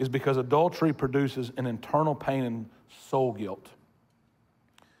is because adultery produces an internal pain and soul guilt.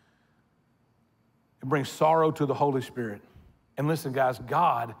 It brings sorrow to the Holy Spirit. And listen, guys,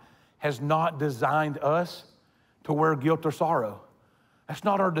 God has not designed us to wear guilt or sorrow. That's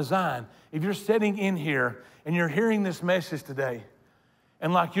not our design. If you're sitting in here and you're hearing this message today,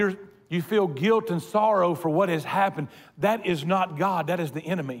 and like you feel guilt and sorrow for what has happened, that is not God, that is the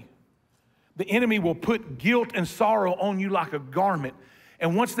enemy. The enemy will put guilt and sorrow on you like a garment.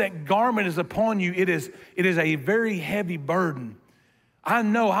 And once that garment is upon you, it is a very heavy burden. I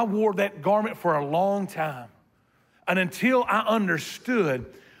know I wore that garment for a long time. And until I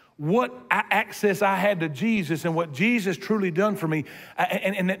understood what access I had to Jesus and what Jesus truly done for me,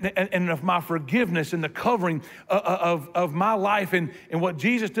 and of my forgiveness and the covering of my life and what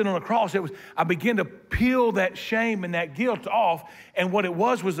Jesus did on the cross, I began to peel that shame and that guilt off, and what it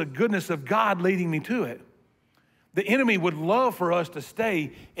was the goodness of God leading me to it. The enemy would love for us to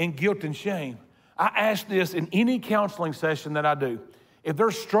stay in guilt and shame. I ask this in any counseling session that I do. If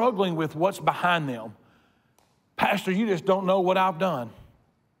they're struggling with what's behind them, Pastor, you just don't know what I've done.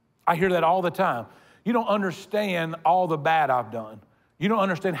 I hear that all the time. You don't understand all the bad I've done. You don't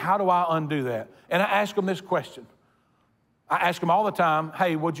understand, how do I undo that? And I ask them this question. I ask them all the time,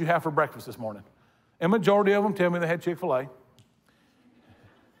 hey, what'd you have for breakfast this morning? And majority of them tell me they had Chick-fil-A.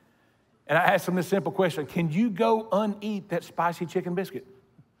 And I ask them this simple question, can you go uneat that spicy chicken biscuit?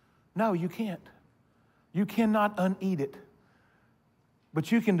 No, you can't. You cannot uneat it.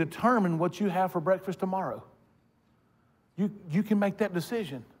 But you can determine what you have for breakfast tomorrow. You can make that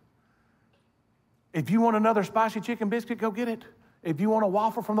decision. If you want another spicy chicken biscuit, go get it. If you want a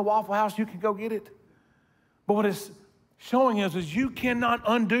waffle from the Waffle House, you can go get it. But what it's showing us is you cannot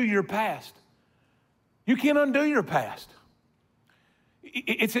undo your past. You can't undo your past.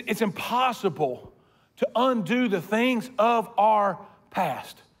 It's impossible to undo the things of our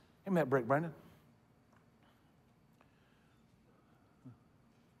past. Give me that break, Brandon.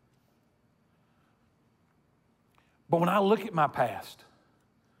 But when I look at my past,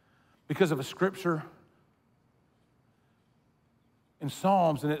 because of a scripture in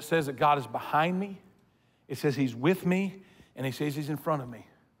Psalms, and it says that God is behind me, it says he's with me, and he says he's in front of me.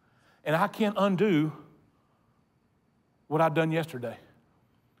 And I can't undo what I've done yesterday.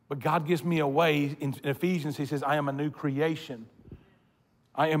 But God gives me a way. In Ephesians, he says, I am a new creation.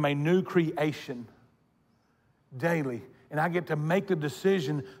 I am a new creation daily. And I get to make the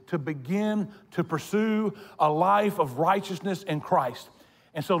decision to begin to pursue a life of righteousness in Christ.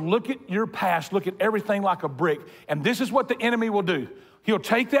 And so look at your past, look at everything like a brick. And this is what the enemy will do. He'll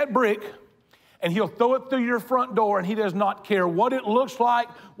take that brick and he'll throw it through your front door, and he does not care what it looks like,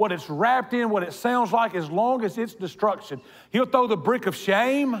 what it's wrapped in, what it sounds like, as long as it's destruction. He'll throw the brick of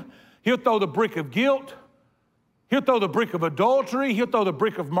shame. He'll throw the brick of guilt. He'll throw the brick of adultery. He'll throw the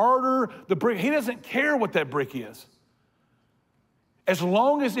brick of murder. He doesn't care what that brick is, as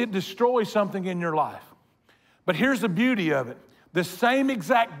long as it destroys something in your life. But here's the beauty of it. The same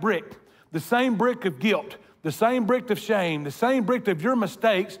exact brick, the same brick of guilt, the same brick of shame, the same brick of your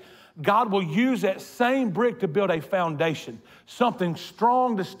mistakes, God will use that same brick to build a foundation, something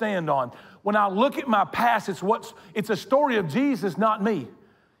strong to stand on. When I look at my past, it's a story of Jesus, not me.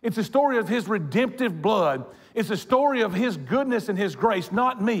 It's a story of his redemptive blood. It's a story of his goodness and his grace,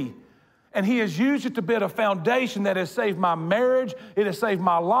 not me. And he has used it to build a foundation that has saved my marriage, it has saved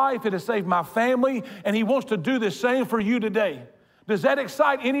my life, it has saved my family, and he wants to do the same for you today. Does that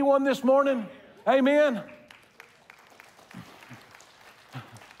excite anyone this morning? Amen?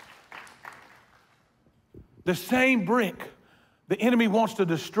 The same brick the enemy wants to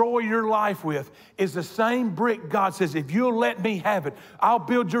destroy your life with is the same brick God says, if you'll let me have it, I'll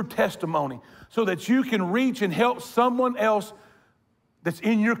build your testimony so that you can reach and help someone else that's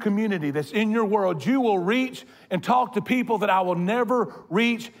in your community, that's in your world. You will reach and talk to people that I will never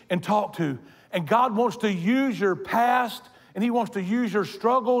reach and talk to. And God wants to use your past, and he wants to use your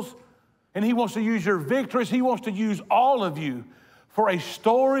struggles, and he wants to use your victories. He wants to use all of you for a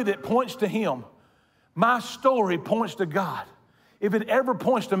story that points to him. My story points to God. If it ever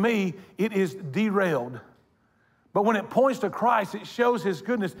points to me, it is derailed. But when it points to Christ, it shows his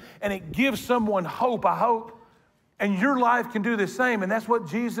goodness, and it gives someone hope, I hope. And your life can do the same, and that's what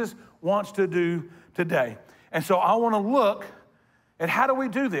Jesus wants to do today. And so I want to look at how do we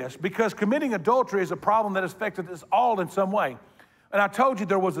do this, because committing adultery is a problem that has affected us all in some way. And I told you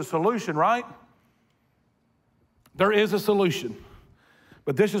there was a solution, right? There is a solution.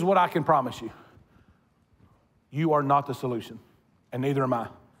 But this is what I can promise you. You are not the solution, and neither am I.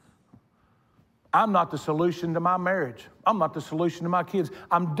 I'm not the solution to my marriage. I'm not the solution to my kids.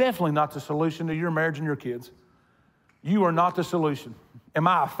 I'm definitely not the solution to your marriage and your kids. You are not the solution. Am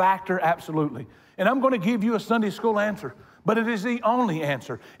I a factor? Absolutely. And I'm going to give you a Sunday school answer, but it is the only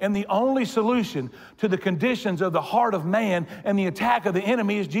answer and the only solution to the conditions of the heart of man and the attack of the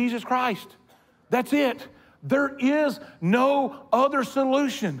enemy is Jesus Christ. That's it. There is no other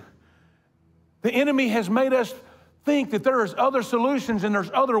solution. The enemy has made us think that there is other solutions and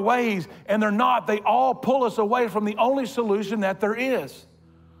there's other ways, and they're not. They all pull us away from the only solution that there is.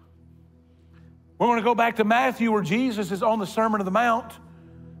 We're going to go back to Matthew where Jesus is on the Sermon on the Mount,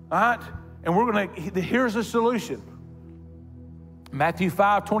 all right? And here's the solution. Matthew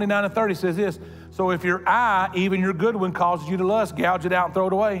 5:29 and 30 says this, so if your eye, even your good one, causes you to lust, gouge it out and throw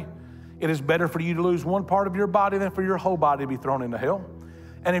it away. It is better for you to lose one part of your body than for your whole body to be thrown into hell.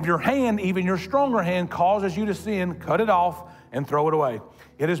 And if your hand, even your stronger hand, causes you to sin, cut it off and throw it away.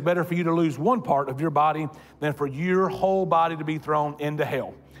 It is better for you to lose one part of your body than for your whole body to be thrown into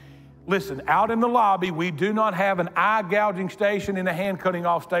hell. Listen, out in the lobby, we do not have an eye gouging station and a hand cutting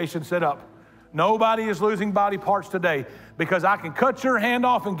off station set up. Nobody is losing body parts today because I can cut your hand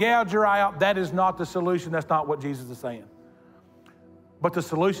off and gouge your eye out. That is not the solution. That's not what Jesus is saying. But the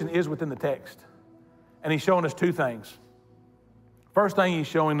solution is within the text. And he's showing us two things. First thing he's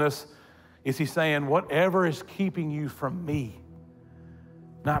showing us is he's saying, whatever is keeping you from me,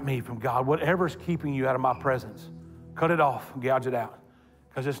 not me, from God, whatever is keeping you out of my presence, cut it off and gouge it out.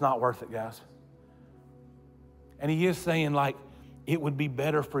 Because it's not worth it, guys. And he is saying, like, it would be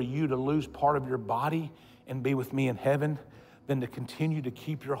better for you to lose part of your body and be with me in heaven than to continue to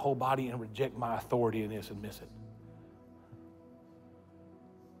keep your whole body and reject my authority in this and miss it.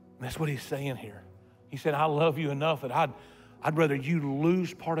 And that's what he's saying here. He said, I love you enough that I'd rather you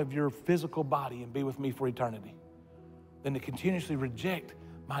lose part of your physical body and be with me for eternity than to continuously reject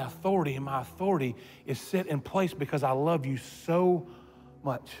my authority. And my authority is set in place because I love you so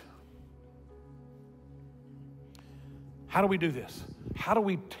much. How do we do this? How do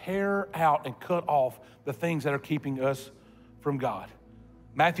we tear out and cut off the things that are keeping us from God?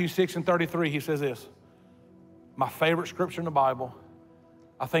 Matthew 6:33, he says this, my favorite scripture in the Bible.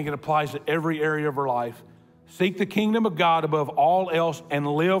 I think it applies to every area of our life. Seek the kingdom of God above all else and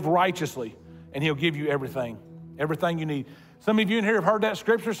live righteously, and he'll give you everything you need. Some of you in here have heard that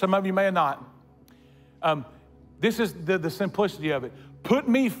scripture. Some of you may have not. This is the simplicity of it. Put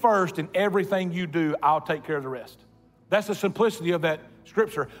me first in everything you do. I'll take care of the rest. That's the simplicity of that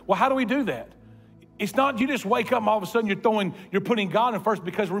scripture. Well, how do we do that? It's not you just wake up and all of a sudden you're putting God in first,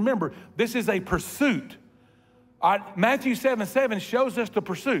 because remember, this is a pursuit. All right, Matthew 7:7 shows us the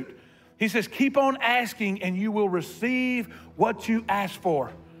pursuit. He says, keep on asking and you will receive what you ask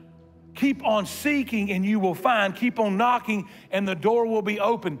for. Keep on seeking and you will find. Keep on knocking and the door will be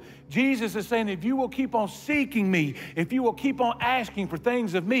open. Jesus is saying, if you will keep on seeking me, if you will keep on asking for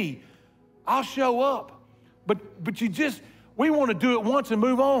things of me, I'll show up. But we want to do it once and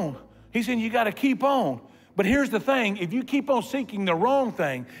move on. He's saying you got to keep on. But here's the thing, if you keep on seeking the wrong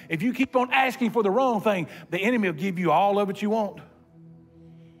thing, if you keep on asking for the wrong thing, the enemy will give you all of it you want.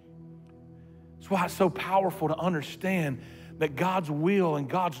 That's why it's so powerful to understand that God's will and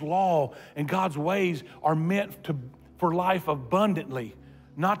God's law and God's ways are meant for life abundantly,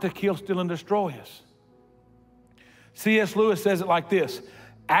 not to kill, steal, and destroy us. C.S. Lewis says it like this,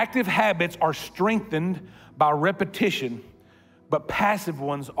 active habits are strengthened by repetition, but passive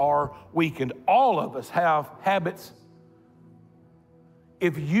ones are weakened. All of us have habits.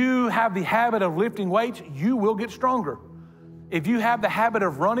 If you have the habit of lifting weights, you will get stronger. If you have the habit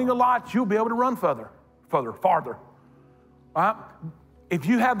of running a lot, you'll be able to run farther. All right? If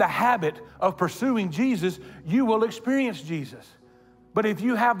you have the habit of pursuing Jesus, you will experience Jesus. But if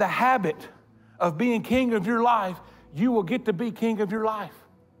you have the habit of being king of your life, you will get to be king of your life.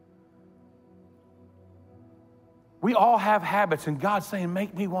 We all have habits, and God's saying,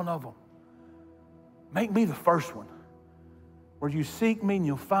 make me one of them. Make me the first one. Where you seek me and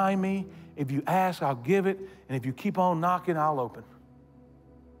you'll find me. If you ask, I'll give it. And if you keep on knocking, I'll open.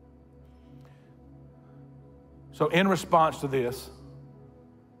 So in response to this,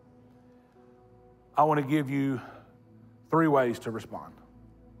 I want to give you 3 ways to respond.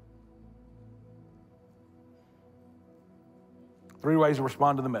 3 ways to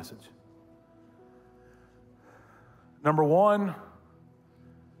respond to the message. Number one's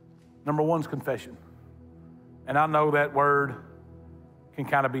confession. And I know that word can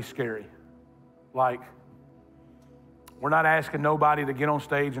kind of be scary. Like, we're not asking nobody to get on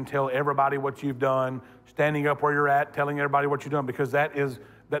stage and tell everybody what you've done, standing up where you're at, telling everybody what you've done, because that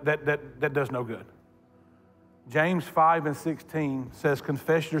does no good. James 5:16 says,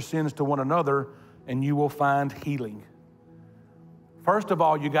 confess your sins to one another and you will find healing. First of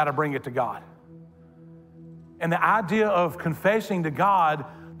all, you got to bring it to God. And the idea of confessing to God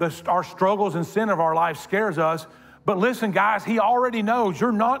our struggles and sin of our life scares us. But listen, guys, he already knows.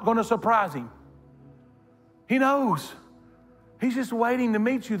 You're not going to surprise him. He knows. He's just waiting to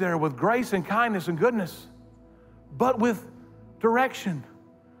meet you there with grace and kindness and goodness, but with direction,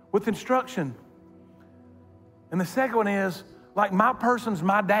 with instruction. And the second one is, like, my person's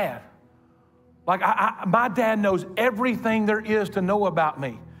my dad. Like, my dad knows everything there is to know about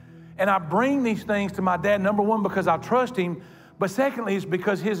me. And I bring these things to my dad, number one, because I trust him, but secondly, it's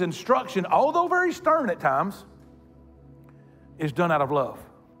because his instruction, although very stern at times, is done out of love.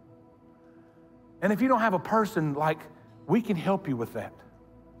 And if you don't have a person, like, we can help you with that.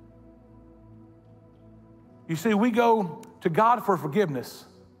 You see, we go to God for forgiveness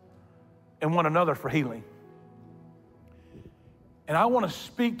and one another for healing. And I want to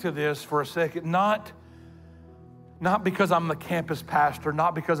speak to this for a second, not because I'm the campus pastor,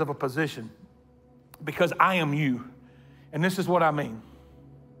 not because of a position, because I am you. And this is what I mean.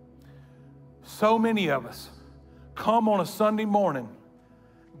 So many of us come on a Sunday morning,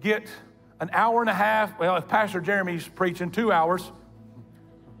 get an hour and a half, well, if Pastor Jeremy's preaching, 2 hours,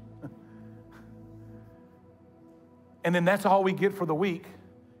 and then that's all we get for the week,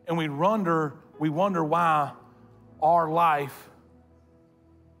 and we wonder why our life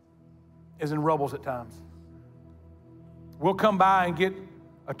is in rubbles at times. We'll come by and get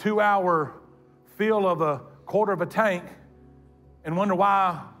a 2-hour fill of a quarter of a tank and wonder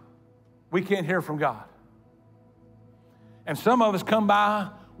why we can't hear from God. And some of us come by,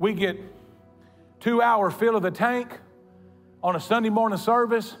 we get 2-hour fill of the tank on a Sunday morning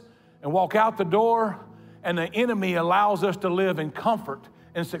service and walk out the door, and the enemy allows us to live in comfort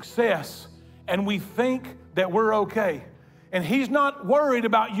and success, and we think that we're okay. And he's not worried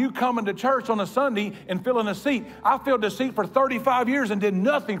about you coming to church on a Sunday and filling a seat. I filled a seat for 35 years and did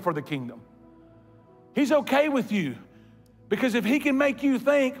nothing for the kingdom. He's okay with you, because if he can make you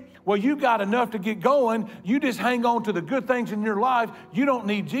think, well, you got enough to get going, you just hang on to the good things in your life, you don't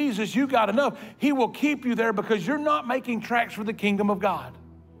need Jesus, you got enough, he will keep you there because you're not making tracks for the kingdom of God.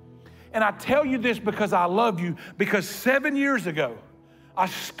 And I tell you this because I love you, because 7 years ago, I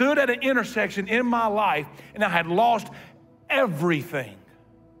stood at an intersection in my life and I had lost everything.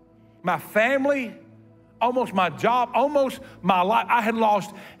 My family, almost my job, almost my life. I had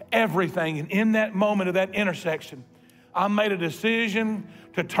lost everything. And in that moment of that intersection, I made a decision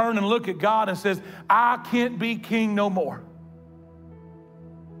to turn and look at God and says, I can't be king no more.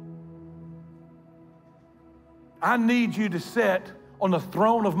 I need you to sit on the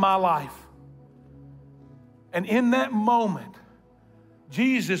throne of my life. And in that moment,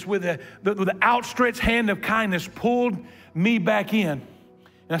 Jesus, with the outstretched hand of kindness, pulled me back in. And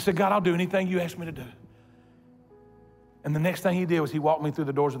I said, God, I'll do anything you ask me to do. And the next thing he did was he walked me through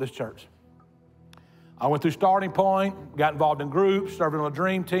the doors of this church. I went through Starting Point, got involved in groups, serving on a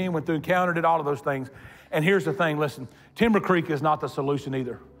dream team, went through Encounter, did all of those things. And here's the thing, listen, Timber Creek is not the solution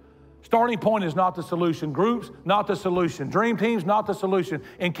either. Starting Point is not the solution. Groups, not the solution. Dream teams, not the solution.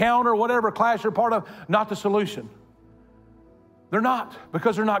 Encounter, whatever class you're part of, not the solution. They're not,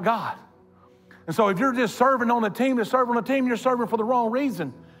 because they're not God. And so if you're just serving on a team to serve on a team, you're serving for the wrong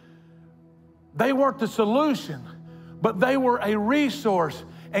reason. They weren't the solution, but they were a resource.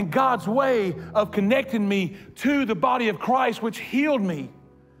 and God's way of connecting me to the body of Christ, which healed me.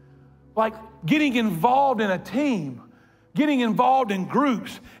 Like getting involved in a team, getting involved in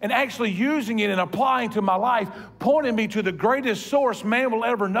groups, and actually using it and applying to my life, pointing me to the greatest source man will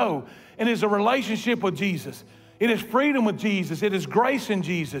ever know, and is a relationship with Jesus. It is freedom with Jesus. It is grace in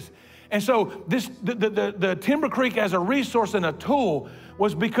Jesus. And so the Timber Creek as a resource and a tool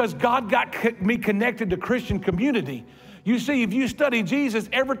was because God got me connected to Christian community. You see, if you study Jesus,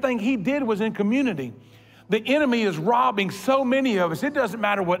 everything he did was in community. The enemy is robbing so many of us. It doesn't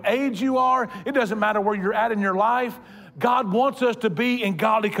matter what age you are. It doesn't matter where you're at in your life. God wants us to be in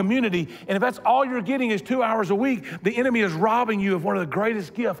godly community. And if that's all you're getting is 2 hours a week, the enemy is robbing you of one of the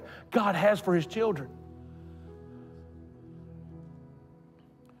greatest gifts God has for his children.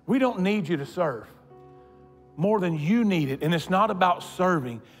 We don't need you to serve more than you need it. And it's not about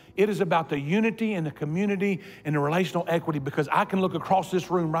serving. It is about the unity and the community and the relational equity, because I can look across this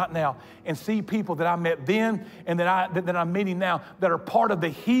room right now and see people that I met then and that I'm meeting now that are part of the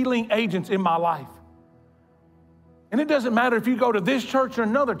healing agents in my life. And it doesn't matter if you go to this church or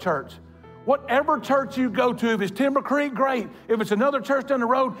another church. Whatever church you go to, if it's Timber Creek, great. If it's another church down the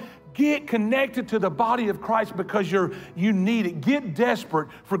road, get connected to the body of Christ because you need it. Get desperate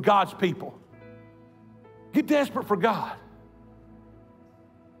for God's people. Get desperate for God.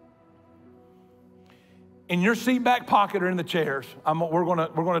 In your seat back pocket or in the chairs, we're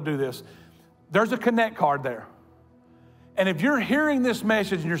gonna do this. There's a connect card there. And if you're hearing this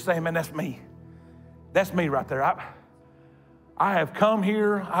message and you're saying, man, that's me. That's me right there. I have come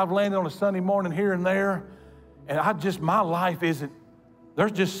here, I've landed on a Sunday morning here and there, and my life isn't,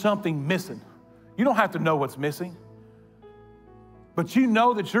 there's just something missing. You don't have to know what's missing. But you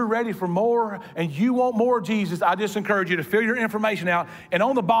know that you're ready for more and you want more of Jesus. I just encourage you to fill your information out, and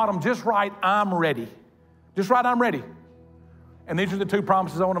on the bottom, just write, I'm ready. Just write, I'm ready. And these are the two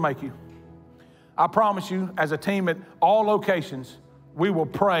promises I want to make you. I promise you, as a team at all locations, we will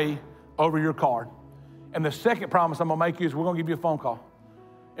pray over your card. And the second promise I'm going to make you is we're going to give you a phone call.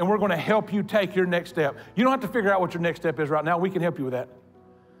 And we're going to help you take your next step. You don't have to figure out what your next step is right now. We can help you with that.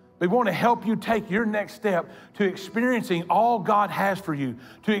 We want to help you take your next step to experiencing all God has for you,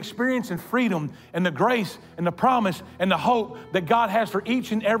 to experiencing freedom and the grace and the promise and the hope that God has for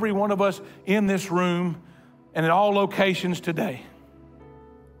each and every one of us in this room and at all locations today.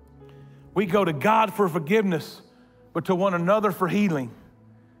 We go to God for forgiveness, but to one another for healing.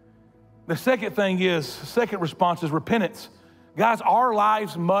 The second response is repentance. Guys, our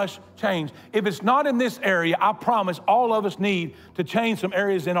lives must change. If it's not in this area, I promise all of us need to change some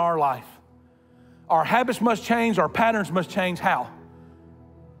areas in our life. Our habits must change, our patterns must change. How?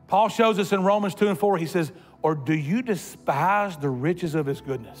 Paul shows us in Romans 2:4, he says, or do you despise the riches of his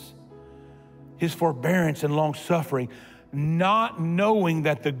goodness, his forbearance and long suffering, not knowing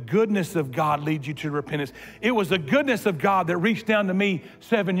that the goodness of God leads you to repentance? It was the goodness of God that reached down to me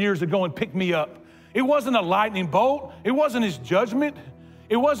 7 years ago and picked me up. It wasn't a lightning bolt. It wasn't his judgment.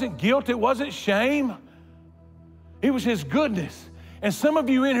 It wasn't guilt. It wasn't shame. It was his goodness. And some of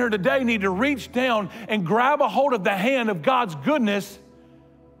you in here today need to reach down and grab a hold of the hand of God's goodness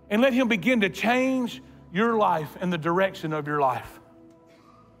and let him begin to change your life and the direction of your life.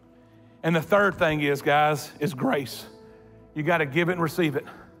 And the third thing is, guys, is grace. You got to give it and receive it.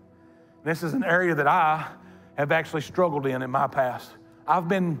 This is an area that I have actually struggled in my past. I've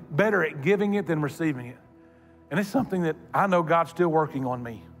been better at giving it than receiving it. And it's something that I know God's still working on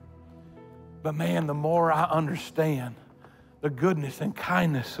me. But man, the more I understand the goodness and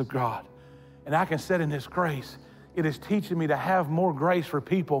kindness of God, and I can sit in His grace, it is teaching me to have more grace for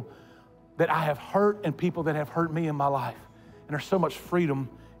people that I have hurt and people that have hurt me in my life. And there's so much freedom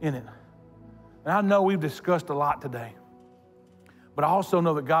in it. And I know we've discussed a lot today, but I also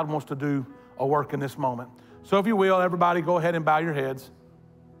know that God wants to do a work in this moment. So if you will, everybody go ahead and bow your heads.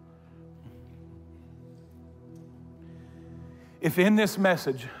 If in this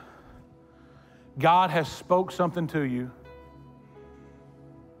message, God has spoke something to you,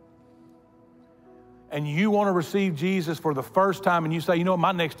 and you want to receive Jesus for the first time, and you say, you know what,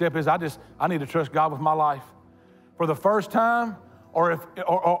 my next step is I need to trust God with my life. For the first time,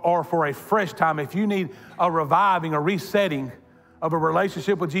 or for a fresh time, if you need a reviving, a resetting of a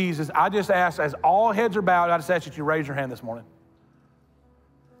relationship with Jesus, I just ask, as all heads are bowed, I just ask that you raise your hand this morning.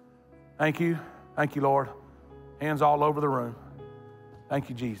 Thank you. Thank you, Lord. Hands all over the room. Thank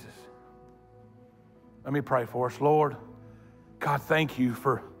you, Jesus. Let me pray for us. Lord, God, thank you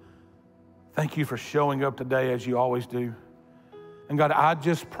for showing up today as you always do. And God, I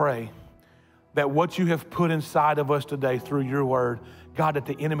just pray that what you have put inside of us today through your word, God, that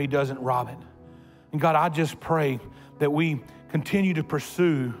the enemy doesn't rob it. And God, I just pray that we continue to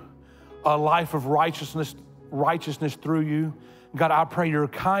pursue a life of righteousness through you. God, I pray your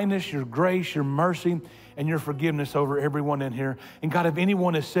kindness, your grace, your mercy, and your forgiveness over everyone in here. And God, if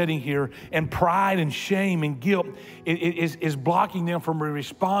anyone is sitting here and pride and shame and guilt is blocking them from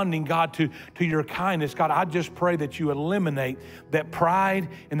responding, God, to your kindness, God, I just pray that you eliminate that pride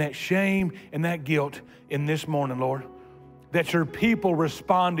and that shame and that guilt in this morning, Lord. That your people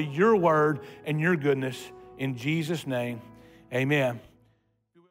respond to your word and your goodness. In Jesus' name, amen.